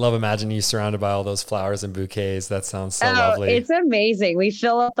 I love imagining you surrounded by all those flowers and bouquets. That sounds so lovely. It's amazing. We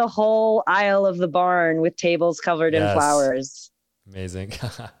fill up the whole aisle of the barn with tables covered in flowers. Amazing.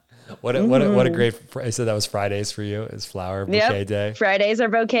 What a great, I said that was Fridays for you, is flower bouquet day. Fridays are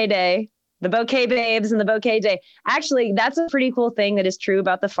bouquet day. The bouquet babes and the bouquet day. Actually, that's a pretty cool thing that is true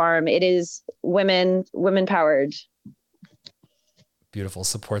about the farm. It is women powered. Beautiful.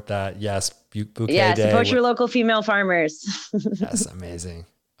 Support that. Yes. Bouquet day. Support your local female farmers. Yes. Amazing.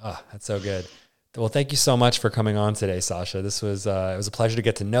 Oh, that's so good. Well, thank you so much for coming on today, Sasha. This was, it was a pleasure to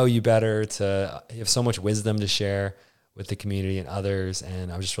get to know you better, you have so much wisdom to share with the community and others.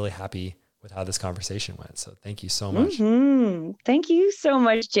 And I was just really happy with how this conversation went. So thank you so much. Mm-hmm. Thank you so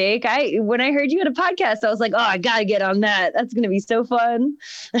much, Jake. When I heard you had a podcast, I was like, oh, I got to get on that. That's going to be so fun.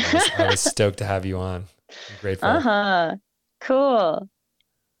 I was stoked to have you on. I'm grateful. Cool.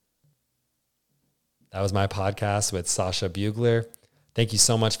 That was my podcast with Sasha Bugler. Thank you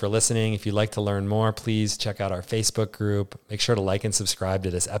so much for listening. If you'd like to learn more, please check out our Facebook group. Make sure to like and subscribe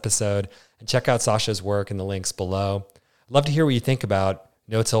to this episode and check out Sasha's work in the links below. I'd love to hear what you think about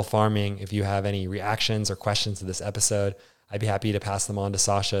no-till farming. If you have any reactions or questions to this episode, I'd be happy to pass them on to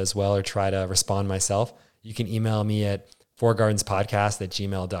Sasha as well or try to respond myself. You can email me at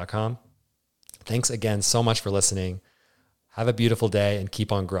fourgardenspodcast@gmail.com. Thanks again so much for listening. Have a beautiful day and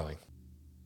keep on growing.